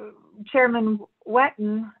Chairman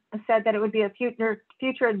Wetton said that it would be a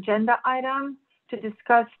future agenda item to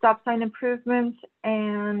discuss stop sign improvements,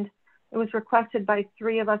 and it was requested by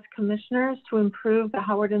 3 of us commissioners to improve the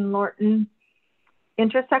Howard and Lorton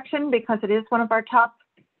intersection because it is one of our top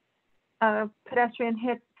pedestrian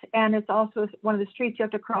hits, and it's also one of the streets you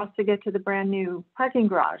have to cross to get to the brand new parking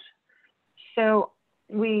garage. So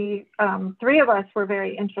we, 3 of us were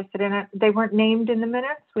very interested in it. They weren't named in the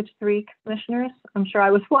minutes, which 3 commissioners, I'm sure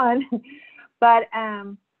I was one. But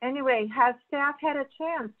anyway, has staff had a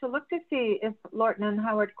chance to look to see if Lorton and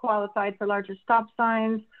Howard qualified for larger stop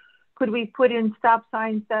signs? Could we put in stop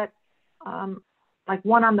signs that, like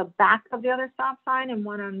one on the back of the other stop sign and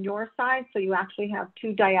one on your side, so you actually have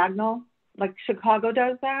 2 diagonal, like Chicago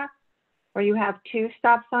does that, where you have 2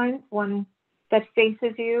 stop signs, one that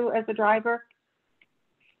faces you as a driver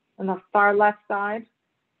on the far left side,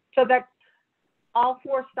 so that all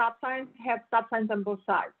 4 stop signs have stop signs on both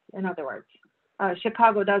sides, in other words.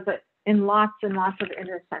 Chicago does it in lots and lots of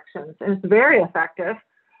intersections, and it's very effective.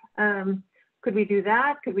 Could we do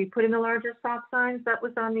that? Could we put in the larger stop signs? That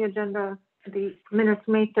was on the agenda, the minutes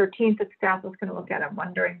May 13th that staff was going to look at. I'm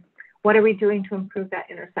wondering, what are we doing to improve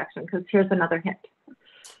that intersection? Because here's another hint.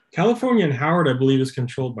 California and Howard, I believe, is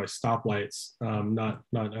controlled by stoplights,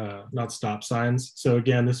 not stop signs. So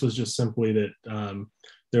again, this was just simply that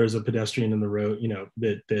there was a pedestrian in the road,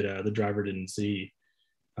 that the driver didn't see.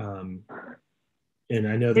 And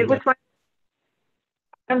I know that.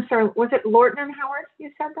 I'm sorry, was it Lorton and Howard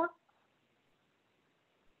you said that?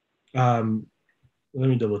 Let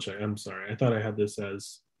me double check. I'm sorry. I thought I had this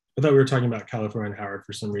as, I thought we were talking about California and Howard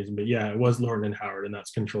for some reason, but yeah, it was Lorton and Howard, and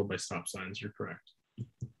that's controlled by stop signs. You're correct.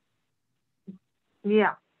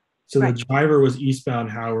 Yeah. So right. The driver was eastbound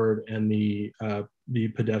Howard, and the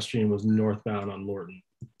pedestrian was northbound on Lorton,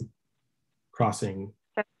 crossing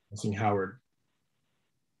Howard.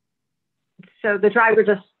 So the driver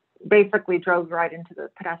just basically drove right into the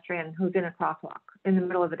pedestrian who's in a crosswalk in the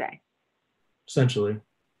middle of the day. Essentially.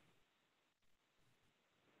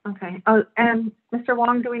 Okay. Oh, and Mr.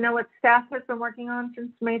 Wong, do we know what staff has been working on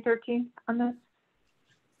since May 13th on this?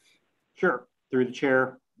 Sure, through the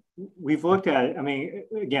chair. We've looked at it. I mean,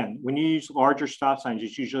 again, when you use larger stop signs,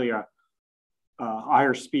 it's usually a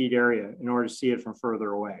higher speed area in order to see it from further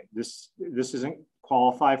away. This doesn't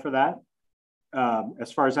qualify for that.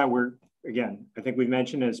 As far as that, again, I think we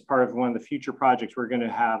mentioned as part of one of the future projects, we're going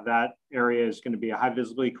to have that area is going to be a high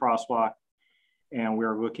visibility crosswalk. And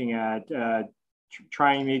we're looking at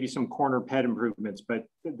trying maybe some corner ped improvements, but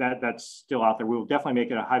that's still out there. We will definitely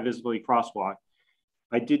make it a high visibility crosswalk.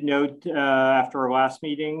 I did note after our last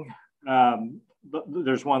meeting,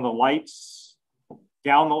 there's one of the lights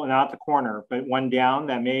down, not the corner, but one down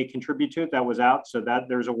that may contribute to it that was out. So that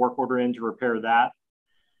there's a work order in to repair that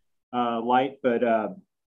light. But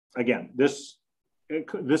again, this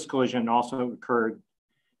collision also occurred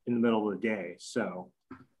in the middle of the day. So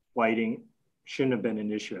lighting shouldn't have been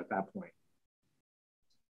an issue at that point.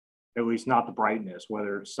 At least not the brightness,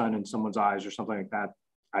 whether it's sun in someone's eyes or something like that.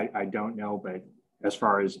 I don't know, but as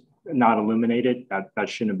far as not illuminated, that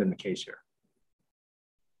shouldn't have been the case here.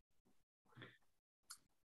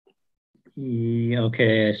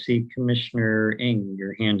 Okay, I see Commissioner Ng,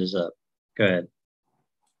 your hand is up. Go ahead.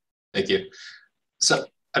 Thank you. So,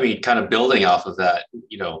 I mean, kind of building off of that,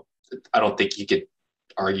 you know, I don't think you could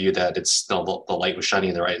argue that it's still the light was shining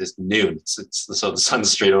in the right. It's noon. So the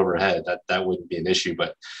sun's straight overhead. That wouldn't be an issue.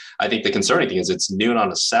 But I think the concerning thing is it's noon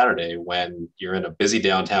on a Saturday when you're in a busy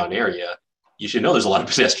downtown area. You should know there's a lot of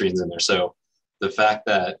pedestrians in there. So the fact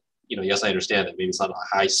that, you know, yes, I understand that maybe it's not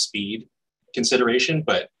a high speed consideration,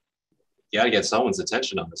 but you got to get someone's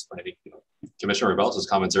attention on this. But I think, you know, Commissioner Rebel's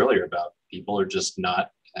comments earlier about people are just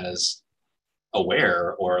not as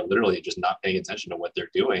aware or literally just not paying attention to what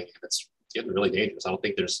they're doing. And it's getting really dangerous. I don't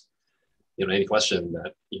think there's, you know, any question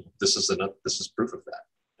that, you know, this is proof of that.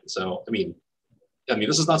 And so, I mean,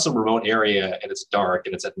 this is not some remote area and it's dark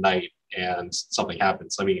and it's at night and something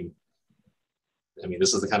happens. I mean,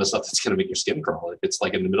 this is the kind of stuff that's going to make your skin crawl. If it's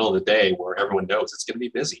like in the middle of the day where everyone knows it's going to be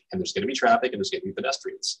busy and there's going to be traffic and there's going to be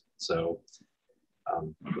pedestrians. So,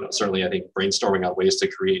 you know, certainly I think brainstorming on ways to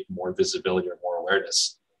create more visibility or more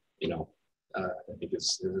awareness, you know, I think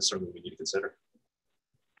is certainly we need to consider.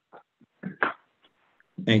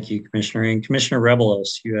 Thank you, Commissioner Ng. Commissioner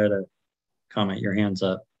Rebelos, you had a comment, your hand's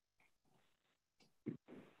up.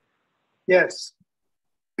 Yes.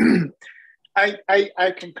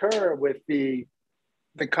 I concur with the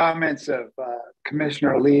comments of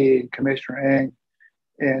Commissioner Lee and Commissioner Ng,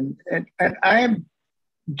 and I am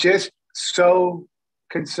just so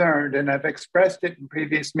concerned, and I've expressed it in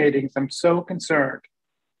previous meetings. I'm so concerned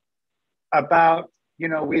about, you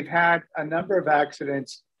know, we've had a number of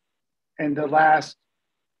accidents in the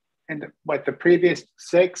previous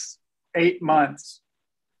 6-8 months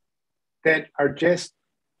that are just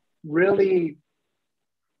really,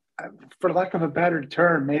 for lack of a better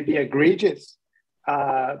term, maybe egregious.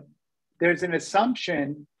 There's an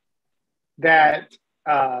assumption that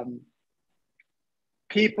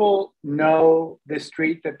people know the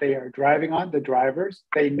street that they are driving on, the drivers.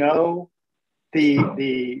 They know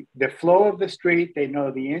the flow of the street. They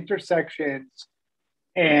know the intersections.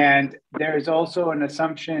 And there's also an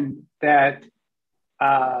assumption that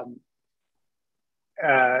the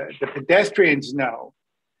pedestrians know.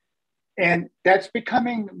 And that's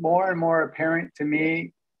becoming more and more apparent to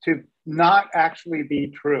me to not actually be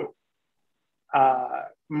true.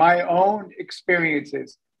 My own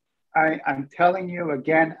experiences, I'm telling you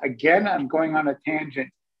again, I'm going on a tangent.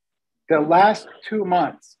 The last 2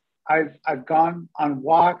 months, I've gone on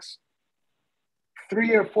walks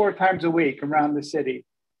 3 or 4 times a week around the city.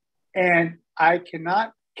 And I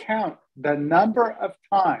cannot count the number of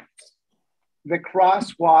times the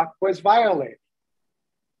crosswalk was violated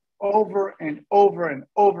over and over and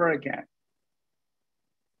over again.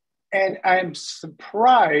 And I'm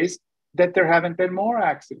surprised that there haven't been more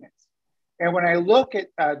accidents. And when I look at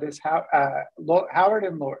this Howard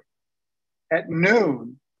and Lord at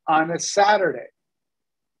noon on a Saturday,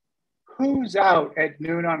 who's out at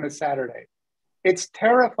noon on a Saturday? It's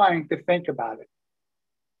terrifying to think about it.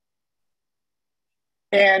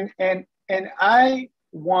 And I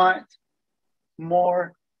want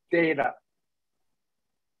more data.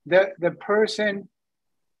 The person,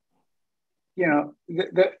 you know,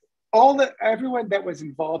 everyone that was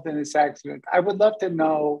involved in this accident, I would love to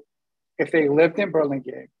know if they lived in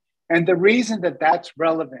Burlingame. And the reason that that's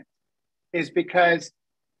relevant is because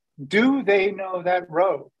do they know that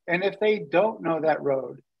road? And if they don't know that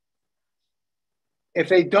road, if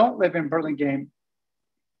they don't live in Burlingame,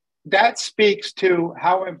 that speaks to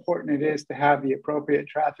how important it is to have the appropriate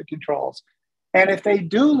traffic controls. And if they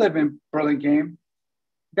do live in Burlingame,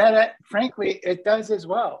 that frankly, it does as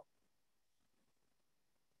well.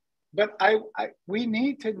 But we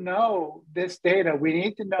need to know this data. We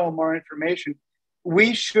need to know more information.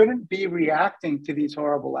 We shouldn't be reacting to these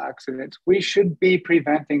horrible accidents. We should be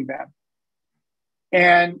preventing them.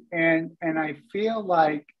 And I feel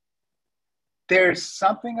like there's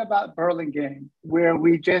something about Burlingame where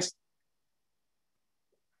we just,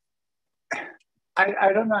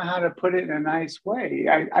 I don't know how to put it in a nice way.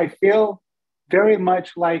 I feel very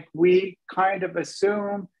much like we kind of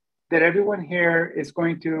assume that everyone here is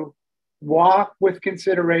going to walk with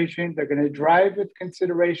consideration, they're going to drive with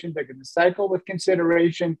consideration, they're going to cycle with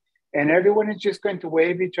consideration, and everyone is just going to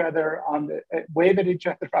wave at each other on the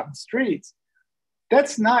streets.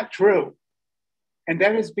 That's not true. And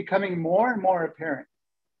that is becoming more and more apparent.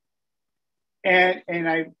 And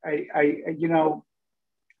I you know,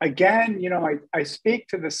 again, you know, I speak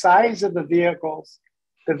to the size of the vehicles,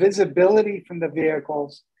 the visibility from the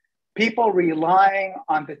vehicles, people relying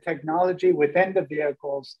on the technology within the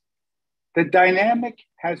vehicles. The dynamic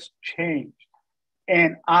has changed,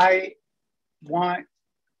 and I want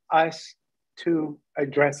us to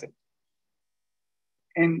address it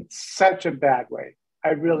in such a bad way.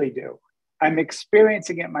 I really do. I'm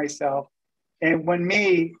experiencing it myself. And when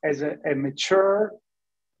me, as a mature,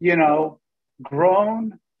 you know,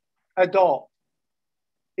 grown adult,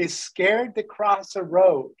 is scared to cross a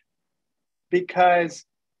road because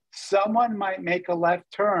someone might make a left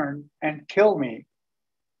turn and kill me,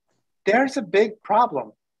 there's a big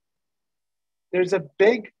problem. There's a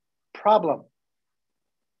big problem.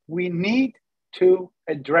 We need to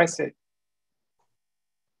address it.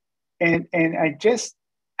 And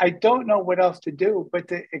I don't know what else to do but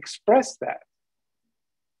to express that.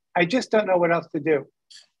 I just don't know what else to do.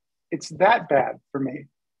 It's that bad for me.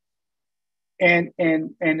 And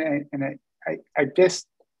I just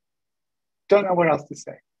don't know what else to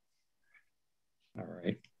say. All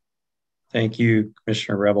right. Thank you,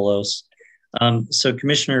 Commissioner Rebelos. So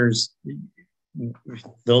commissioners,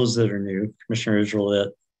 those that are new, Commissioner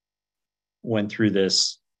Israel went through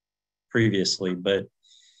this previously, but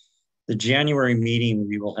the January meeting,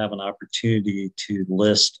 we will have an opportunity to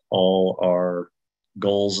list all our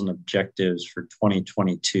goals and objectives for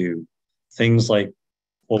 2022. Things like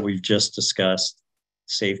what we've just discussed,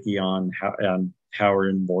 safety on Howard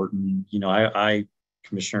and Morton. You know, I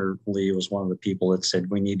Commissioner Lee was one of the people that said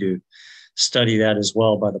we need to study that as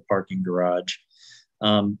well by the parking garage.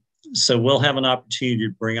 So we'll have an opportunity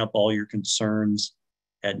to bring up all your concerns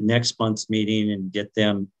at next month's meeting and get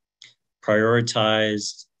them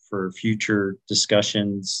prioritized for future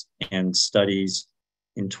discussions and studies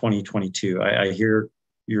in 2022. I hear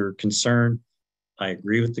your concern. I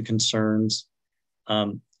agree with the concerns.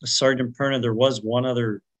 Sergeant Perna, there was one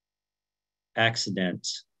other accident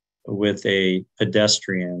with a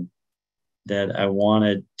pedestrian that I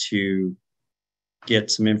wanted to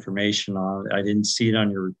get some information on. I didn't see it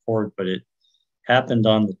on your report, but it happened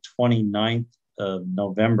on the 29th of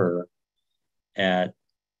November at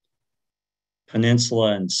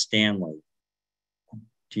Peninsula and Stanley.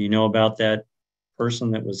 Do you know about that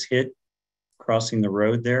person that was hit crossing the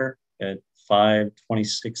road there at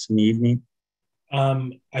 5:26 in the evening?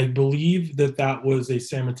 I believe that was a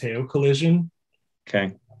San Mateo collision.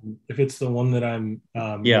 Okay. If it's the one that I'm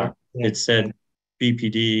yeah, it said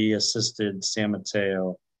BPD assisted San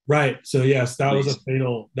Mateo. Right. So yes, that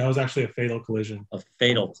was actually a fatal collision. A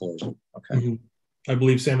fatal collision. Okay. Mm-hmm. I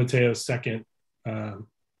believe San Mateo's second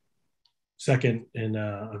in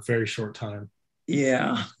a very short time.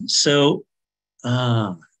 Yeah. So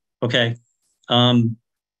okay.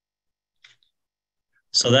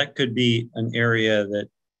 So that could be an area that,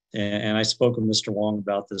 and I spoke with Mr. Wong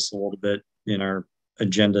about this a little bit in our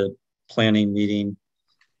agenda planning meeting,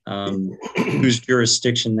 whose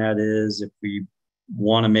jurisdiction that is, if we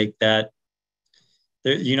want to make that,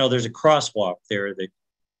 there, you know, there's a crosswalk there that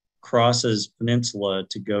crosses Peninsula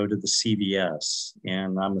to go to the CVS.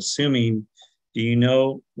 And I'm assuming, do you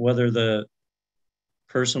know whether the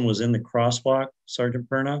person was in the crosswalk, Sergeant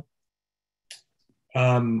Perna?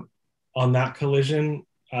 On that collision,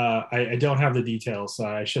 I don't have the details, so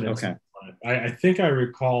I shouldn't. Okay. I think I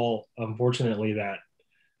recall, unfortunately, that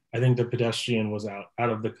I think the pedestrian was out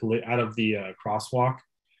of the crosswalk.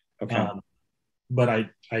 Okay. But I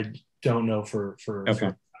don't know for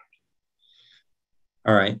okay.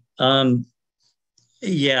 All right.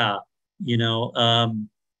 Yeah, you know,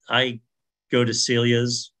 I go to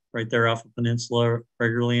Celia's right there off of Peninsula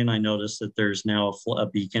regularly, and I noticed that there's now a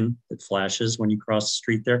beacon that flashes when you cross the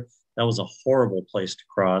street there. That was a horrible place to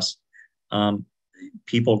cross.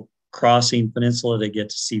 People crossing Peninsula to get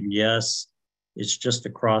to CVS, it's just a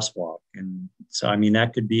crosswalk. And so, I mean,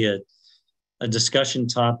 that could be a discussion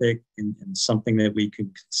topic and something that we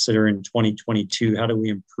could consider in 2022. How do we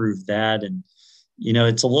improve that? And, you know,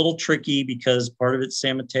 it's a little tricky because part of it's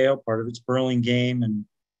San Mateo, part of it's Burlingame.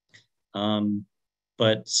 And,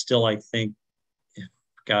 but still, I think,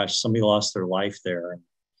 gosh, somebody lost their life there.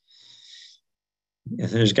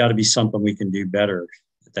 There's got to be something we can do better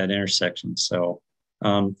at that intersection. So,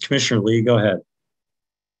 Commissioner Lee, go ahead.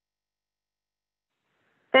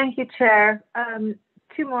 Thank you, Chair.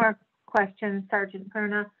 Two more questions, Sergeant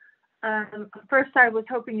Perna. First, I was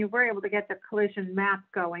hoping you were able to get the collision map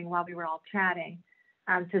going while we were all chatting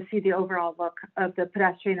to see the overall look of the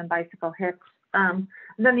pedestrian and bicycle hits. And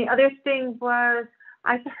then the other thing was,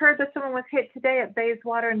 I heard that someone was hit today at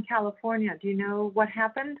Bayswater in California. Do you know what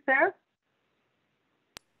happened there?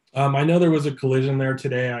 I know there was a collision there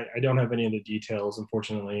today. I don't have any of the details,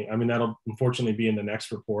 unfortunately. I mean, that'll unfortunately be in the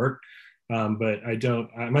next report. But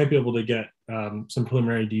I might be able to get some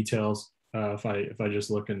preliminary details if I just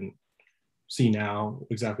look and see now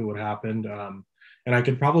exactly what happened. And I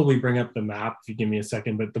could probably bring up the map if you give me a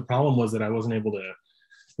second, but the problem was that I wasn't able to,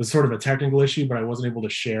 it was sort of a technical issue, but I wasn't able to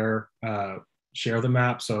share the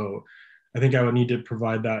map. So I think I would need to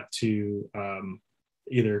provide that to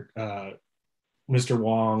either Mr.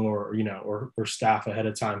 Wong or staff ahead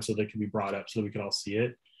of time so they can be brought up so that we can all see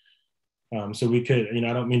it. So we could,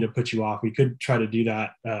 I don't mean to put you off. We could try to do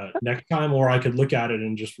that next time, or I could look at it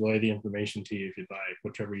and just relay the information to you if you'd like,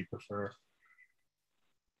 whichever you prefer.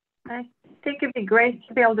 I think it'd be great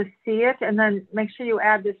to be able to see it, and then make sure you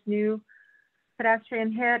add this new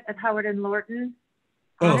pedestrian hit at Howard and Lorton.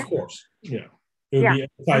 Oh, of course. Yeah. It would be,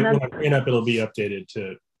 when I clean up, it'll be updated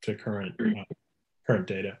to current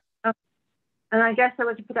data. And I guess there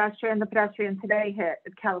was the pedestrian today hit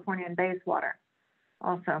at California and Bayswater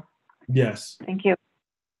also. Yes. Thank you.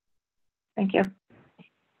 Thank you.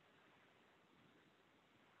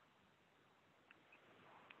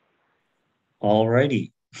 All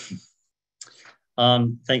righty.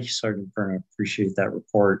 Thank you, Sergeant Perna. Appreciate that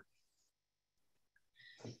report.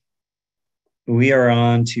 We are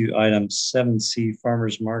on to item 7C,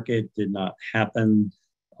 Farmers Market. Did not happen,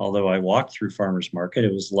 although I walked through Farmers Market.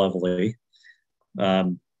 It was lovely.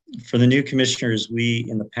 For the new commissioners, we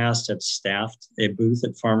in the past have staffed a booth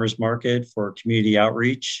at Farmers Market for community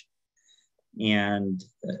outreach. And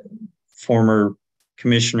former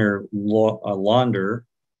Commissioner Launder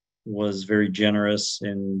was very generous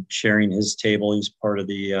in sharing his table. He's part of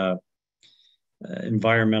the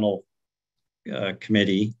environmental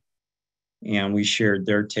committee, and we shared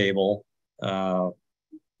their table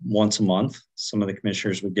once a month. Some of the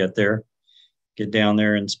commissioners would get down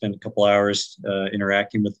there and spend a couple hours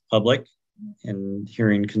interacting with the public and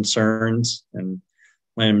hearing concerns and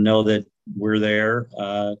letting them know that we're there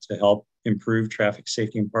to help improve traffic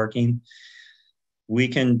safety and parking. We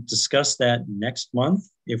can discuss that next month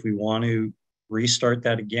if we want to restart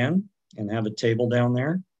that again and have a table down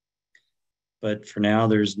there. But for now,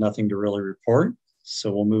 there's nothing to really report.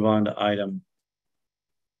 So we'll move on to item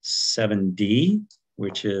 7D,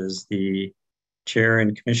 which is the Chair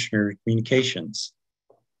and Commissioner communications.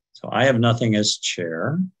 So I have nothing as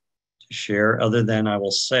chair to share other than I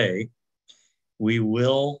will say we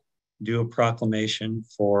will do a proclamation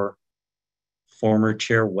for former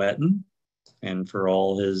Chair Wetton and for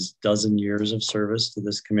all his dozen years of service to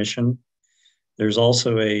this commission. There's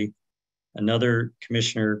also another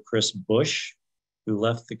Commissioner, Chris Bush, who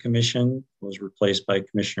left the commission, was replaced by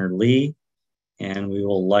Commissioner Lee, and we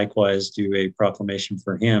will likewise do a proclamation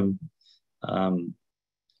for him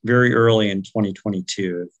very early in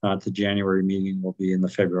 2022. If not the January meeting, will be in the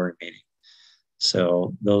February meeting.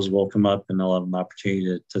 So those will come up and they'll have an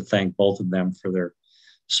opportunity to thank both of them for their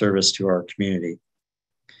service to our community.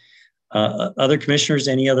 Other commissioners,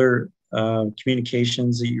 any other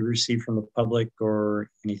communications that you received from the public or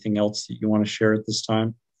anything else that you want to share at this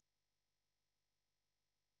time?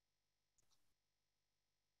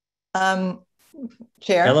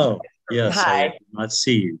 Chair. Hello. Yes. Hi. Let's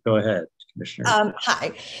see you. Go ahead, Commissioner.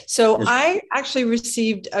 Hi. So yes. I actually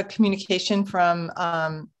received a communication from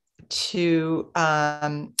to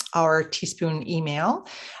our Teaspoon email.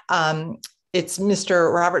 It's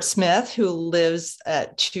Mr. Robert Smith, who lives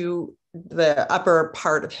to the upper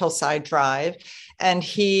part of Hillside Drive. And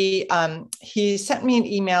he sent me an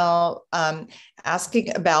email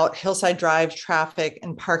asking about Hillside Drive traffic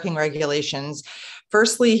and parking regulations.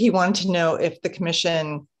 Firstly, he wanted to know if the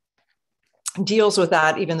commission deals with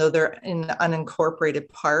that, even though they're in the unincorporated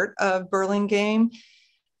part of Burlingame.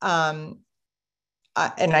 And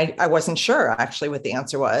I wasn't sure actually what the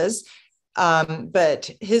answer was. But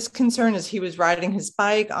his concern is he was riding his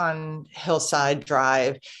bike on Hillside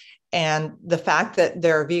Drive, and the fact that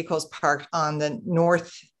there are vehicles parked on the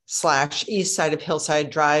north/east side of Hillside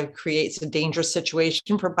Drive creates a dangerous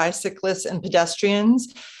situation for bicyclists and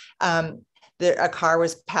pedestrians. A car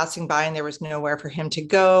was passing by and there was nowhere for him to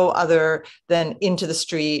go other than into the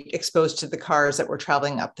street, exposed to the cars that were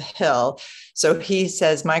traveling up the hill. So he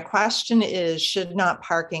says, my question is, should not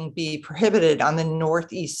parking be prohibited on the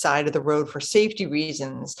northeast side of the road for safety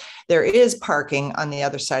reasons? There is parking on the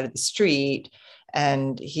other side of the street.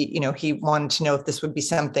 And he wanted to know if this would be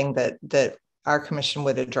something that our commission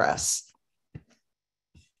would address.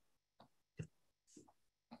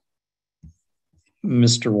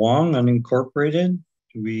 Mr. Wong, unincorporated,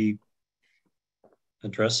 do we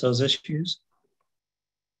address those issues?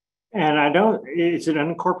 And is it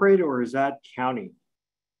unincorporated or is that county?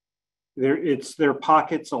 There are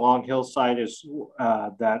pockets along Hillside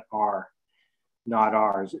that are not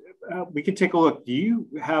ours. We could take a look. Do you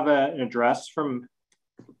have an address from?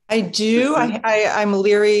 I do. I'm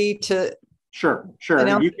leery to. Sure.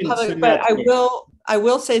 You can public, but I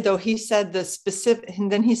will say though, he said the specific,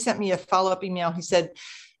 and then he sent me a follow-up email. He said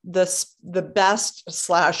the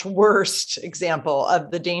best/worst example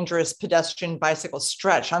of the dangerous pedestrian bicycle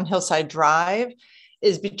stretch on Hillside Drive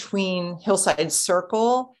is between Hillside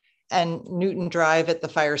Circle and Newton Drive at the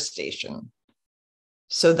fire station.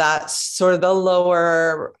 So that's sort of the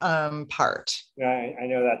lower part. Yeah, I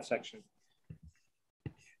know that section.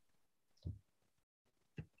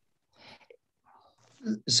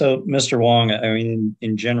 So, Mr. Wong, I mean,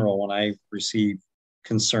 in general, when I receive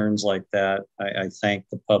concerns like that, I thank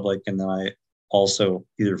the public, and then I also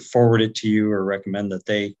either forward it to you or recommend that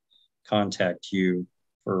they contact you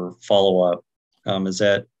for follow-up. Is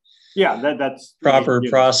that that's proper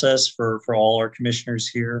process for all our commissioners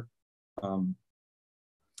here?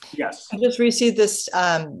 Yes. I just received this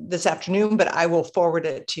this afternoon, but I will forward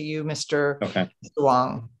it to you, Mr.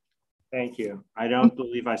 Wong. Thank you. I don't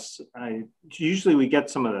believe I usually we get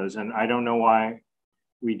some of those, and I don't know why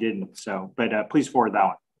we didn't. So, but please forward that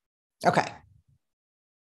one. Okay.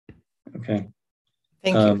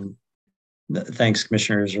 Thank you. Thanks,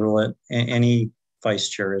 Commissioner Israelit. Any Vice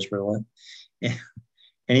Chair Israelit.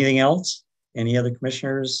 Anything else? Any other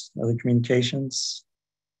commissioners, other communications?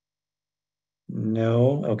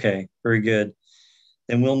 No? Okay, very good.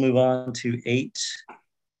 Then we'll move on to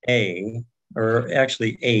 8A. Or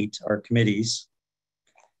actually 8, our committees.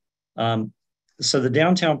 So the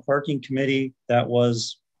Downtown Parking Committee, that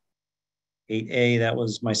was 8A, that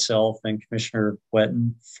was myself and Commissioner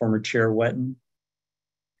Wetton, former Chair Wetton.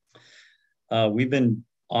 We've been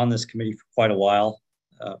on this committee for quite a while,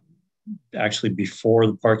 actually before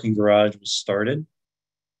the parking garage was started.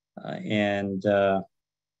 It's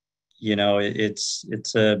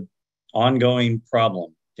a ongoing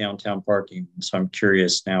problem, downtown parking. So I'm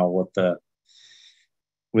curious now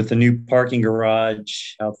with the new parking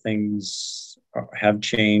garage, how things have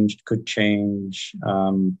changed, could change.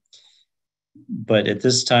 But at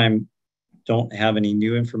this time, don't have any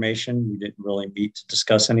new information. We didn't really meet to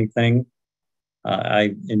discuss anything.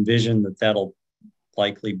 I envision that that'll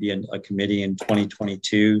likely be a committee in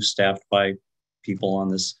 2022, staffed by people on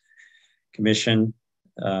this commission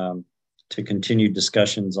to continue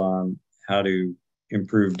discussions on how to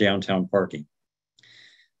improve downtown parking.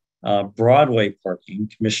 Broadway parking,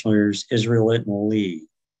 Commissioners Israelit and Lee.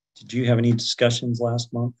 Did you have any discussions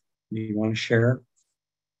last month? Do you want to share?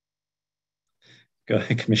 Go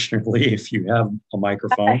ahead, Commissioner Lee, if you have a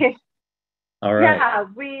microphone. All right. Yeah,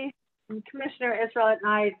 Commissioner Israelit and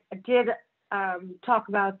I did talk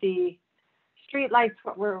about the street lights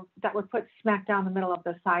that were put smack down the middle of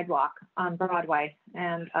the sidewalk on Broadway.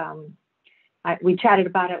 And we chatted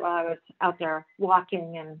about it while I was out there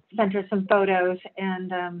walking and sent her some photos.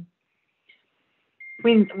 And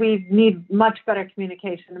we need much better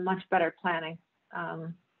communication and much better planning.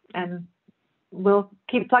 And we'll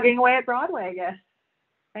keep plugging away at Broadway, I guess.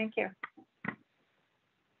 Thank you.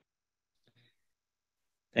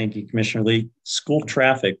 Thank you, Commissioner Lee. School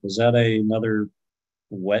traffic, was that another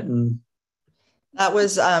Wetton? That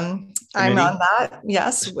was, I'm on that,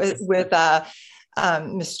 yes, with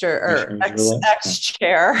Mr. or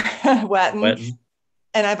ex-chair Wetton.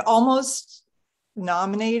 And I've almost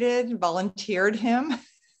volunteered him,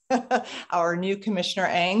 our new Commissioner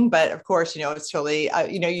Eng, but of course, it's totally,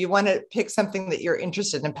 you want to pick something that you're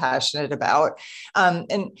interested and passionate about.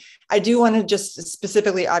 And I do want to just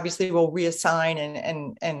specifically, obviously we'll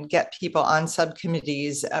reassign and get people on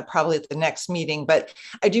subcommittees probably at the next meeting, but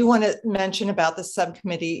I do want to mention about the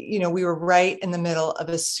subcommittee, we were right in the middle of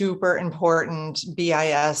a super important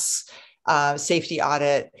BIS safety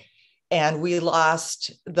audit. and we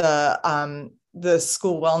lost the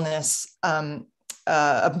school wellness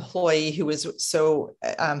employee who was so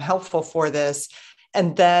helpful for this.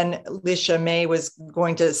 And then Lisha May was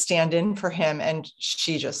going to stand in for him, and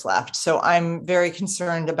she just left. So I'm very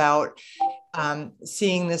concerned about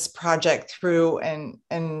seeing this project through,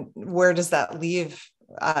 and where does that leave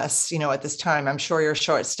us, at this time? I'm sure you're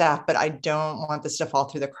short-staffed, but I don't want this to fall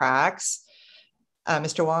through the cracks.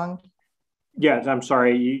 Mr. Wong? Yes, I'm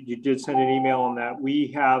sorry. You did send an email on that.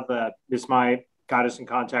 We have, Ms. Mai got us in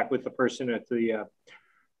contact with the person at the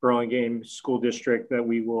Burlingame School District that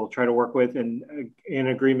we will try to work with, and in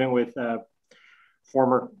agreement with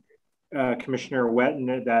former Commissioner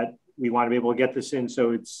Wetton that we want to be able to get this in.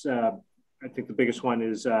 So it's, I think the biggest one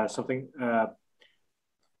is something,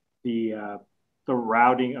 the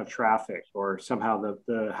routing of traffic, or somehow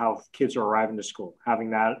the how kids are arriving to school, having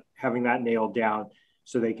that nailed down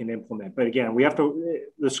so they can implement. But again, we have to,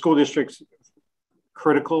 the school district's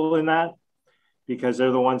critical in that, because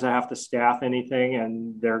they're the ones that have to staff anything,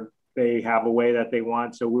 and they have a way that they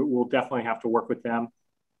want. So we'll definitely have to work with them.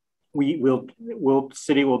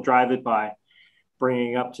 City will drive it by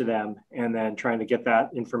bringing up to them, and then trying to get that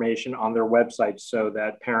information on their website so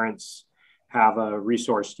that parents have a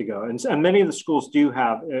resource to go. And many of the schools do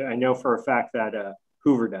have, I know for a fact that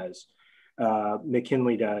Hoover does,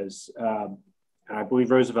 McKinley does, and I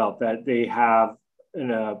believe Roosevelt, that they have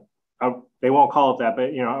they won't call it that, but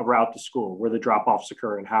a route to school where the drop-offs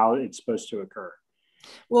occur and how it's supposed to occur.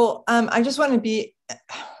 Well, I just want to be,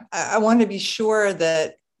 I want to be sure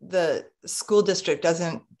that the school district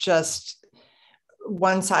doesn't just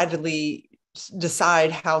one-sidedly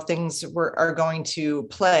decide how things are going to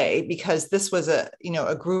play, because this was a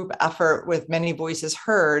group effort with many voices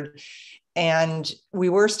heard, and we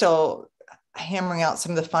were still hammering out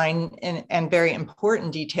some of the fine and very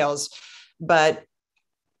important details. But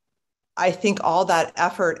I think all that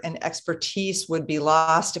effort and expertise would be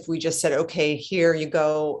lost if we just said, okay, here you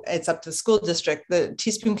go, it's up to the school district. The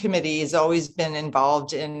Teaspoon Committee has always been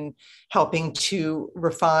involved in helping to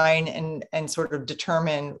refine and sort of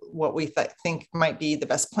determine what we think might be the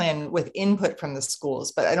best plan with input from the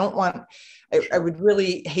schools. But I would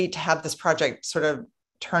really hate to have this project sort of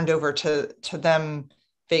turned over to them,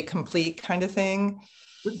 fait complete kind of thing.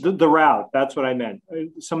 The route, that's what I meant.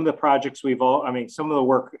 Some of the projects some of the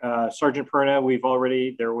work, Sergeant Perna,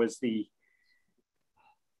 there was the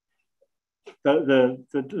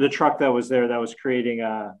truck that was there that was creating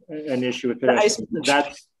an issue with pedestrians.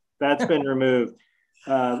 That's been removed.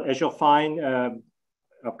 As you'll find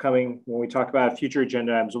upcoming, when we talk about future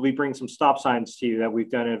agenda items, we'll be bringing some stop signs to you that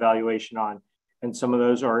we've done an evaluation on, and some of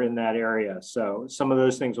those are in that area. So some of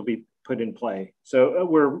those things will be put in play. So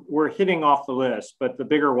we're hitting off the list, but the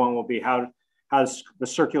bigger one will be how's the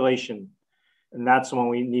circulation, and that's the one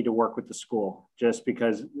we need to work with the school, just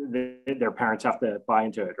because their parents have to buy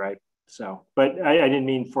into it, right? So, but I didn't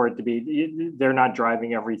mean for it to be, they're not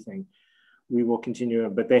driving everything. We will continue,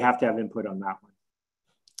 but they have to have input on that one.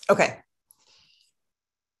 Okay.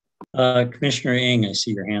 Commissioner Ng, I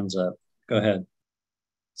see your hands up. Go ahead.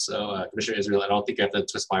 So Commissioner Israel, I don't think I have to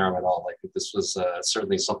twist my arm at all. Like, this was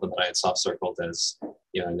certainly something that I had soft circled as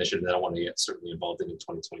an initiative that I want to get certainly involved in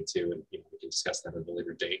 2022, and we can discuss that at a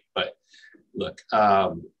later date. But look,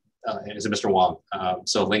 is it Mr. Wong?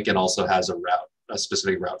 So Lincoln also has a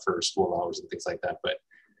specific route for school hours and things like that. But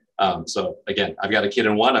so again, I've got a kid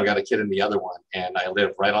in one, I've got a kid in the other one, and I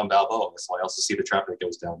live right on Balboa, so I also see the traffic that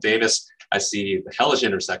goes down Davis. I see the hellish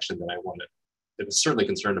intersection that I was certainly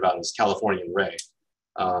concerned about is California and Ray.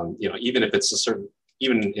 Even if it's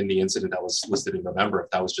even in the incident that was listed in November, if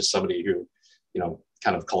that was just somebody who,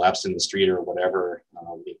 kind of collapsed in the street or whatever,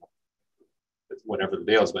 whatever the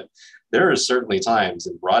deal is. But there are certainly times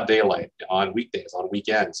in broad daylight, on weekdays, on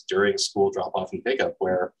weekends, during school drop-off and pickup,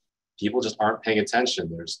 where people just aren't paying attention.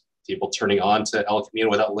 There's people turning on to El Camino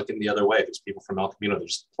without looking the other way. There's people from El Camino that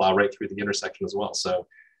just plow right through the intersection as well. So,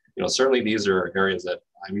 certainly these are areas that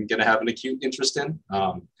I'm going to have an acute interest in.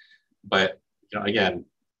 But again,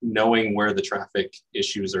 knowing where the traffic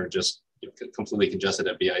issues are just completely congested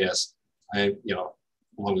at BIS,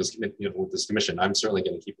 along with this commission, I'm certainly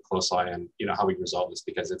going to keep a close eye on how we resolve this,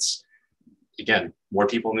 because it's, again, more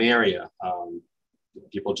people in the area,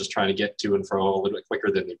 people just trying to get to and fro a little bit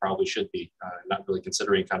quicker than they probably should be, not really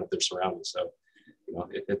considering kind of their surroundings. So,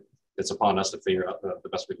 it's upon us to figure out the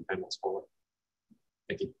best we can handle this forward.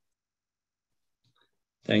 Thank you.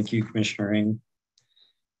 Thank you, Commissioner Ng.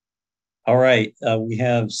 All right, we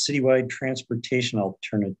have citywide transportation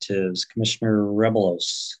alternatives. Commissioner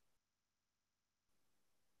Rebelos.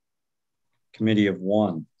 Committee of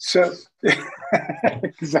one. So,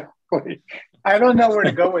 exactly. I don't know where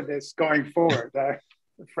to go with this going forward,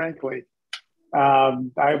 frankly.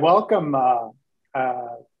 I welcome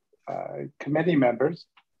committee members,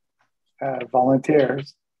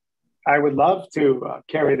 volunteers. I would love to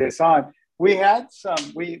carry this on. We had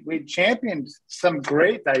we championed some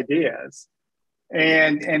great ideas,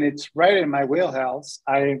 and it's right in my wheelhouse.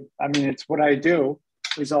 I mean, it's what I do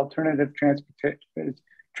is alternative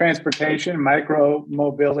transportation, micro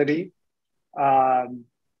mobility,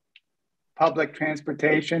 public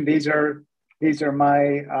transportation. These are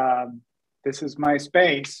my this is my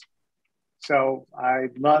space. So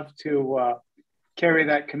I'd love to carry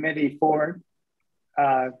that committee forward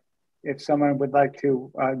if someone would like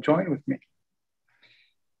to join with me.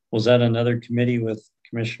 Was that another committee with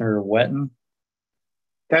Commissioner Wetton?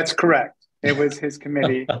 That's correct. It was his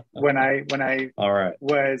committee when I All right.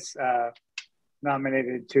 was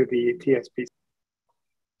nominated to the TSP.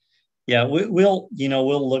 Yeah, we'll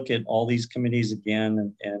look at all these committees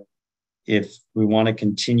again, and if we want to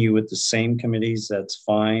continue with the same committees, that's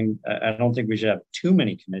fine. I don't think we should have too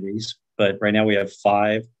many committees, but right now we have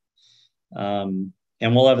 5. And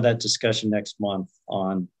we'll have that discussion next month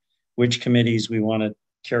on which committees we want to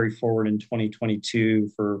carry forward in 2022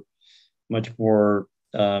 for much more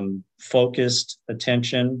focused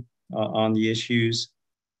attention on the issues,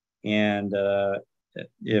 and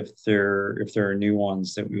if there are new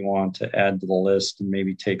ones that we want to add to the list and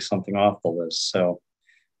maybe take something off the list. So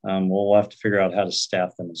we'll have to figure out how to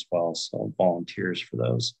staff them as well. So volunteers for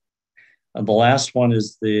those. The last one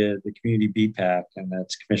is the community BPAC, and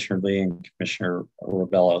that's Commissioner Lee and Commissioner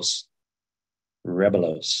Rebelos.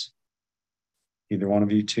 Either one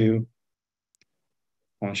of you two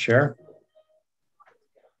want to share?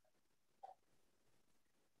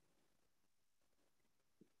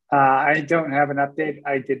 I don't have an update.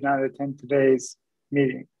 I did not attend today's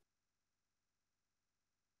meeting.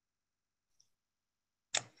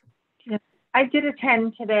 I did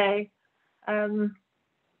attend today.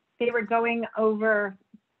 They were going over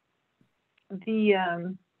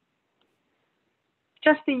the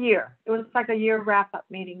just the year. It was like a year wrap-up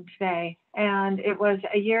meeting today, and it was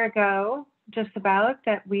a year ago, just about,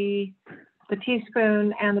 that the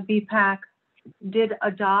Teaspoon and the BPAC did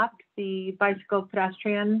adopt the bicycle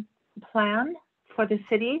pedestrian plan for the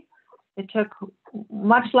city. It took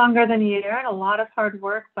much longer than a year and a lot of hard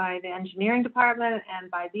work by the engineering department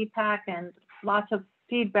and by BPAC and lots of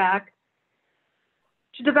feedback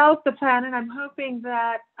to develop the plan. And I'm hoping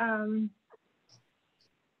that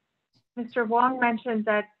Mr. Wong mentioned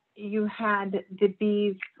that you had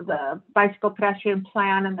the bicycle pedestrian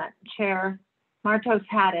plan and that Chair Martos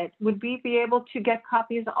had it. Would we be able to get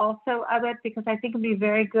copies also of it? Because I think it'd be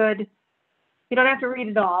very good. You don't have to read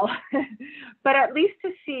it all, but at least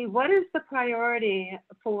to see what is the priority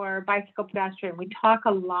for bicycle pedestrian. We talk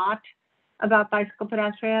a lot about bicycle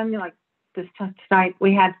pedestrian. Like this tonight,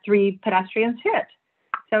 we had 3 pedestrians hit.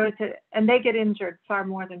 So and they get injured far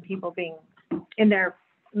more than people being in their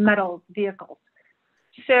metal vehicles.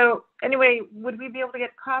 So anyway, would we be able to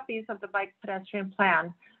get copies of the bike pedestrian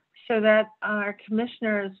plan so that our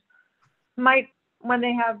commissioners might, when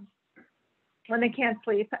they can't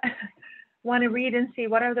sleep, want to read and see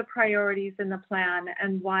what are the priorities in the plan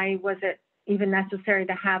and why was it even necessary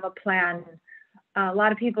to have a plan? A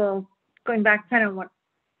lot of people, going back kind of what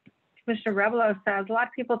Commissioner Rebelos says, a lot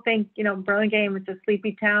of people think, Burlingame is a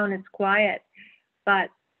sleepy town, it's quiet, but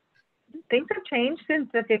things have changed since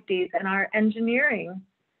the 50s and our engineering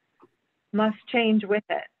must change with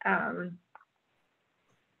it.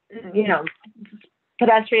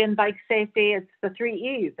 Pedestrian, bike safety, it's the 3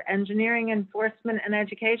 E's, engineering, enforcement, and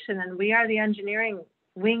education. And we are the engineering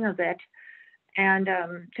wing of it. And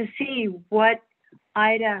to see what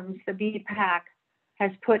items the BPAC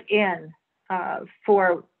has put in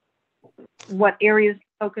for what areas to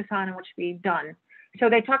focus on and what should be done. So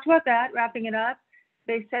they talked about that, wrapping it up.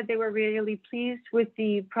 They said they were really pleased with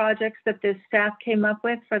the projects that the staff came up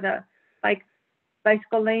with for the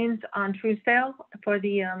bicycle lanes on Truesdale for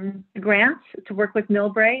the grants to work with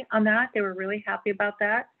Millbrae on that. They were really happy about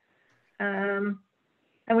that. And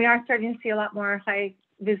we are starting to see a lot more high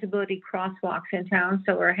visibility crosswalks in town,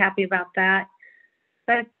 so we're happy about that.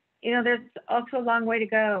 But, there's also a long way to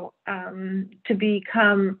go to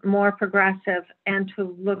become more progressive and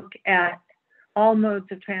to look at all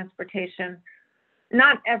modes of transportation.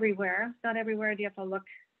 Not everywhere do you have to look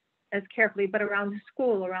as carefully, but around the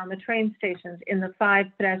school, around the train stations, in the 5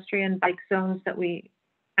 pedestrian bike zones that we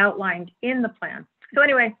outlined in the plan. So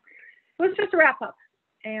anyway, it was just a wrap up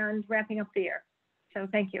and wrapping up the year. So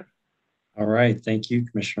thank you. All right, thank you,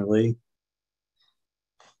 Commissioner Lee.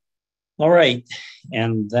 All right,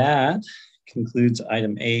 and that concludes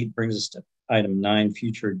item 8, brings us to item 9,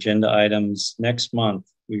 future agenda items. Next month,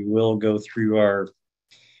 we will go through our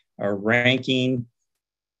ranking,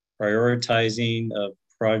 prioritizing of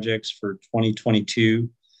projects for 2022.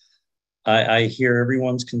 I hear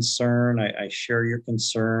everyone's concern. I share your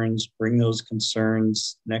concerns. Bring those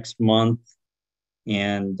concerns next month,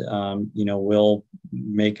 and we'll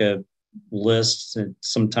make a list.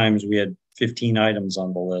 Sometimes we had 15 items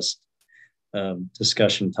on the list,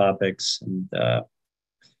 discussion topics, and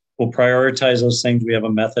we'll prioritize those things. We have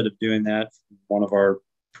a method of doing that from one of our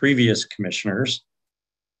previous commissioners.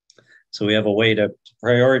 So we have a way to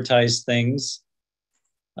prioritize things.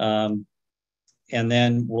 And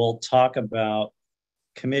then we'll talk about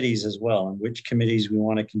committees as well, and which committees we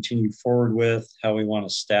want to continue forward with, how we want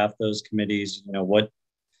to staff those committees, what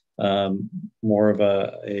more of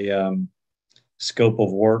a scope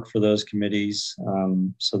of work for those committees,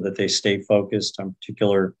 so that they stay focused on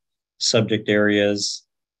particular subject areas.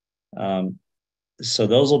 So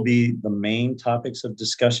those will be the main topics of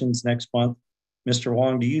discussions next month. Mr.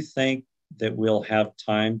 Wong, do you think that we'll have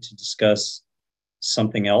time to discuss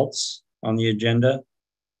something else on the agenda?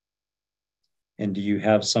 And do you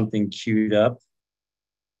have something queued up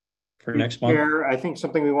for next month? Chair, I think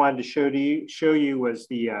something we wanted to show you was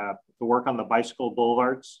the work on the bicycle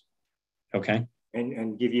boulevards. Okay.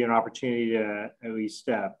 And give you an opportunity to at least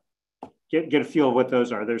get a feel of what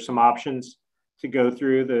those are. There's some options to go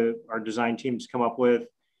through. Our design teams come up with.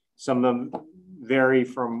 Some of them vary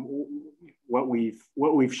from what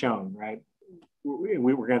we've shown, right?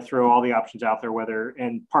 We're going to throw all the options out there,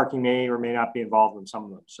 and parking may or may not be involved in some of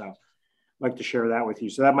them. So I'd like to share that with you.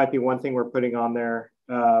 So that might be one thing we're putting on there.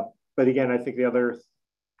 But again, I think the other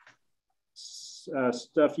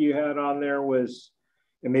stuff you had on there was,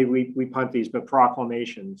 and maybe we punt these, but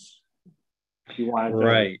proclamations. If you wanted to.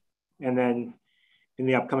 Right. And then in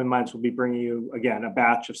the upcoming months, we'll be bringing you, again, a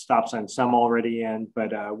batch of stop signs, some already in,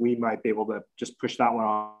 but we might be able to just push that one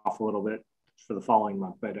off a little bit for the following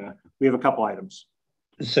month. But we have a couple items.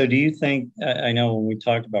 So do you think, I know when we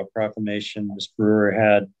talked about proclamation, Ms. Brewer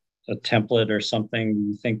had a template or something. Do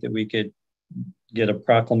you think that we could get a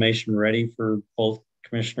proclamation ready for both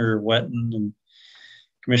Commissioner Wetton and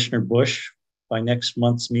Commissioner Bush by next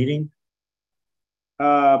month's meeting?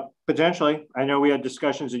 Potentially. I know we had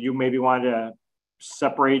discussions that you maybe wanted to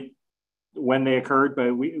separate when they occurred,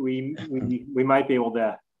 but we might be able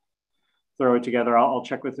to throw it together. I'll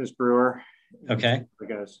check with Ms. Brewer. Okay. I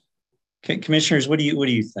guess. Commissioners, what do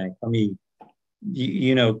you think? I mean,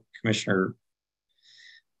 Commissioner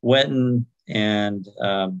Wetton and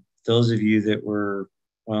those of you that were,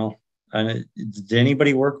 did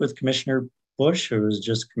anybody work with Commissioner Bush, or was it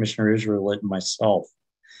just Commissioner Israel and myself?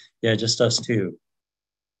 Yeah, just us two.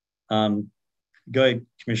 Go ahead,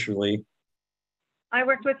 Commissioner Lee. I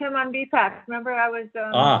worked with him on BPAC. Remember, I was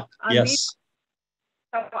on yes. BPAC.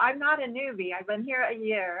 So I'm not a newbie. I've been here a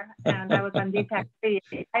year, and I was on BPAC 3.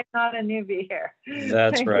 I'm not a newbie here.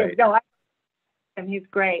 That's right. No, and he's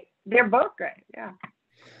great. They're both great. Yeah.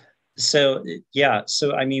 So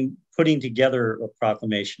I mean, putting together a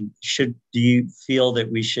proclamation, do you feel that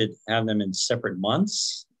we should have them in separate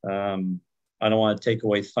months? I don't want to take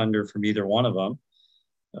away thunder from either one of them.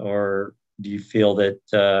 Or do you feel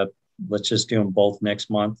that let's just do them both next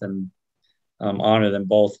month and honor them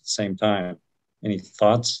both at the same time? Any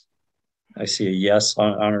thoughts? I see a yes,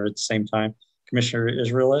 honor at the same time. Commissioner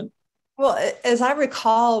Israel? Well, as I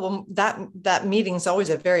recall, that meeting is always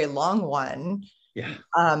a very long one. Yeah.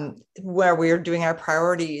 Where we're doing our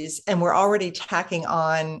priorities, and we're already tacking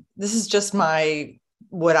on, this is just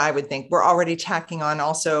what I would think, we're already tacking on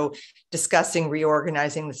also discussing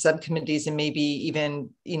reorganizing the subcommittees and maybe even,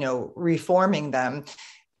 reforming them.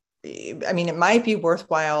 I mean, it might be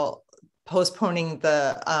worthwhile postponing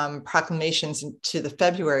the proclamations to the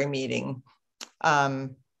February meeting.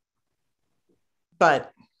 But,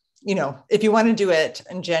 if you want to do it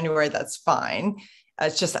in January, that's fine. I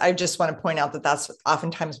just want to point out that that's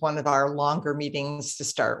oftentimes one of our longer meetings to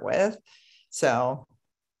start with. So.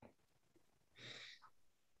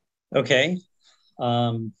 Okay.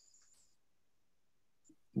 What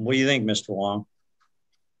do you think, Mr. Wong?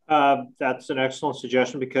 That's an excellent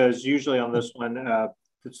suggestion, because usually on this one,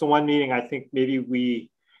 it's the one meeting I think maybe we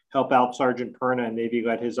help out Sergeant Perna and maybe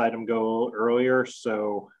let his item go earlier.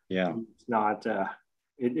 So yeah, it's not,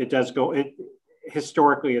 it does go,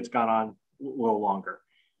 historically it's gone on a little longer,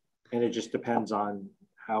 and it just depends on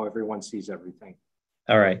how everyone sees everything.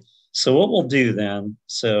 All right. So what we'll do then,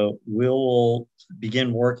 we'll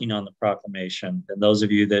begin working on the proclamation. And those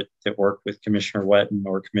of you that work with Commissioner Wetton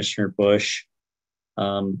or Commissioner Bush,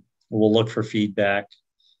 we'll look for feedback.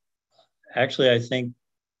 Actually, I think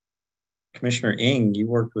Commissioner Ng, you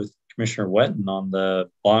worked with Commissioner Wetton on the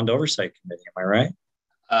Bond Oversight Committee. Am I right?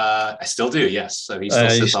 I still do, yes. So he still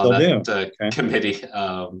sits on that okay. committee.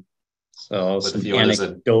 So some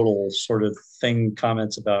anecdotal sort of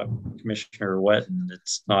comments about Commissioner Wetton.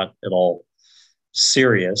 It's not at all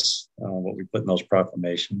serious what we put in those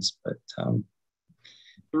proclamations, but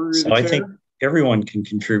so I think everyone can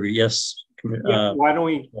contribute. Yes. Why don't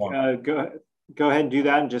we go ahead and do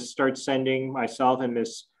that and just start sending myself and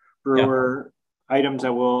Ms. Brewer items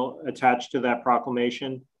that will attach to that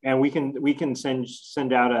proclamation, and we can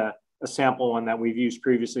send out a sample one that we've used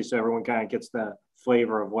previously, so everyone kind of gets the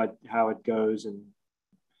flavor of how it goes. And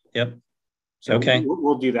so okay,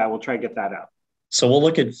 we'll do that. We'll try to get that out. So we'll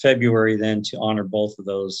look at February then to honor both of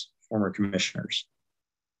those former commissioners.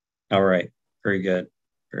 All right, very good,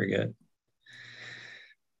 very good.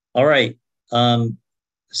 All right,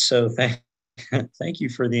 so thank you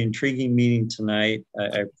for the intriguing meeting tonight.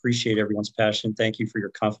 I appreciate everyone's passion. Thank you for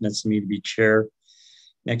your confidence in me to be chair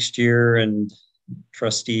next year, and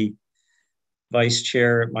trustee vice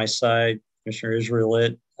chair at my side, Commissioner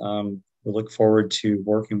Israelit. We look forward to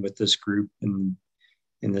working with this group in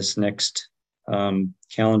this next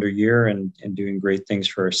calendar year and doing great things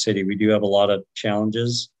for our city. We do have a lot of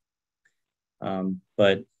challenges,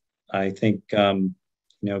 but I think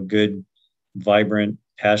good, vibrant,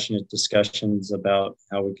 passionate discussions about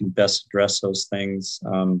how we can best address those things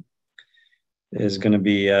is going to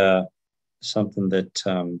be something that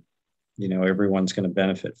everyone's going to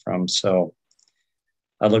benefit from. So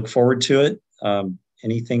I look forward to it.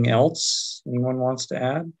 Anything else anyone wants to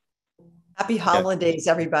add? Happy holidays,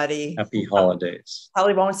 everybody. Happy holidays.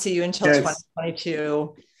 Probably won't see you until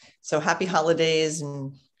 2022. So happy holidays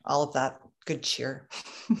and all of that good cheer.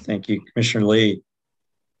 Thank you, Commissioner Lee.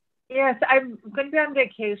 Yes, I'm going to be on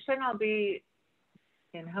vacation. I'll be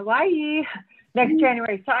in Hawaii next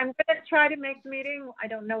January. So I'm going to try to make the meeting. I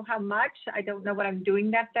don't know how much. I don't know what I'm doing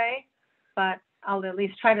that day, but I'll at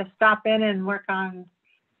least try to stop in and work on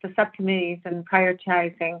the subcommittees and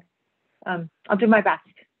prioritizing. I'll do my best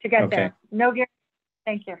to get there. No guarantee.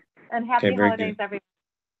 Thank you. And happy holidays, everyone.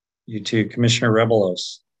 You too. Commissioner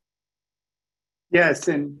Rebelos. Yes,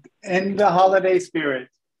 and in the holiday spirit,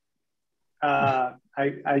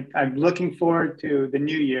 I'm looking forward to the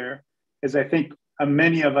new year, as I think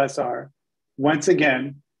many of us are, once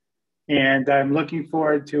again. And I'm looking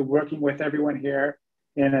forward to working with everyone here.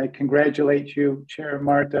 And I congratulate you, Chair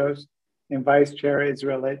Martos and Vice Chair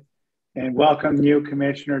Israelit, and welcome new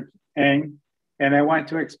Commissioner Eng. And I want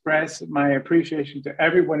to express my appreciation to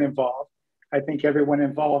everyone involved. I think everyone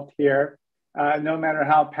involved here, no matter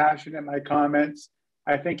how passionate my comments,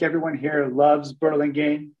 I think everyone here loves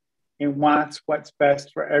Burlingame and wants what's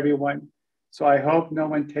best for everyone. So I hope no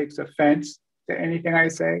one takes offense to anything I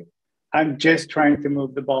say. I'm just trying to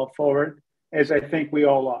move the ball forward, as I think we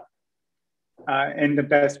all are, in the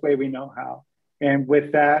best way we know how. And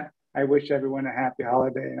with that, I wish everyone a happy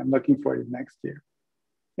holiday, and I'm looking forward to next year.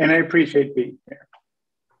 And I appreciate being here.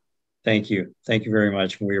 Thank you. Thank you very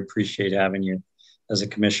much. We appreciate having you as a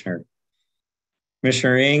commissioner.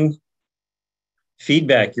 Commissioner Ing,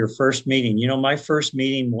 feedback, your first meeting. My first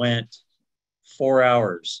meeting went 4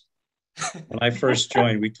 hours when I first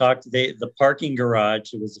joined. We talked the parking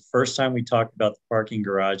garage. It was the first time we talked about the parking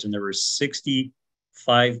garage, and there were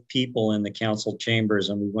 65 people in the council chambers,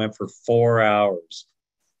 and we went for 4 hours.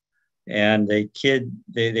 And they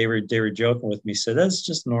were joking with me, said that's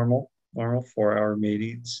just normal 4-hour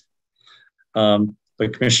meetings.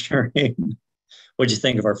 But Commissioner Ing, what'd you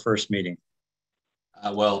think of our first meeting?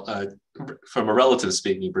 From a relative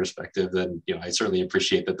speaking perspective, then I certainly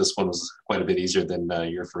appreciate that this one was quite a bit easier than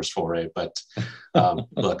your first foray. But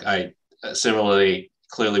look, I similarly,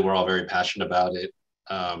 clearly, we're all very passionate about it,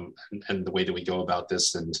 and the way that we go about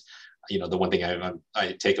this. And the one thing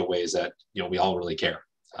I take away is that we all really care.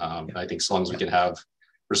 I think as long as we can have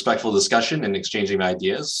respectful discussion and exchanging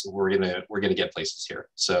ideas, we're gonna get places here.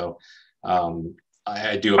 So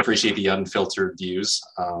I do appreciate the unfiltered views,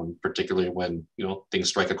 particularly when things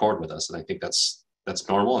strike a chord with us, and I think that's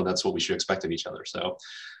normal, and that's what we should expect of each other. So,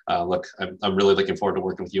 look, I'm really looking forward to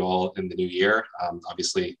working with you all in the new year.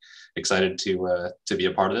 Obviously, excited to be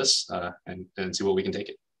a part of this and see what we can take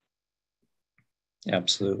it.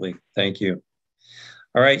 Absolutely, thank you.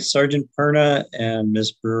 All right, Sergeant Perna and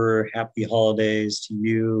Ms. Brewer, happy holidays to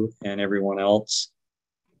you and everyone else.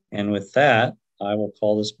 And with that, I will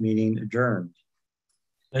call this meeting adjourned.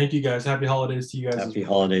 Thank you, guys. Happy holidays to you guys. Happy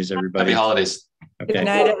holidays, everybody. Happy holidays. Okay. Good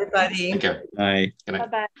night, everybody. Take care. Night. Good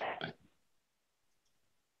night. Bye-bye.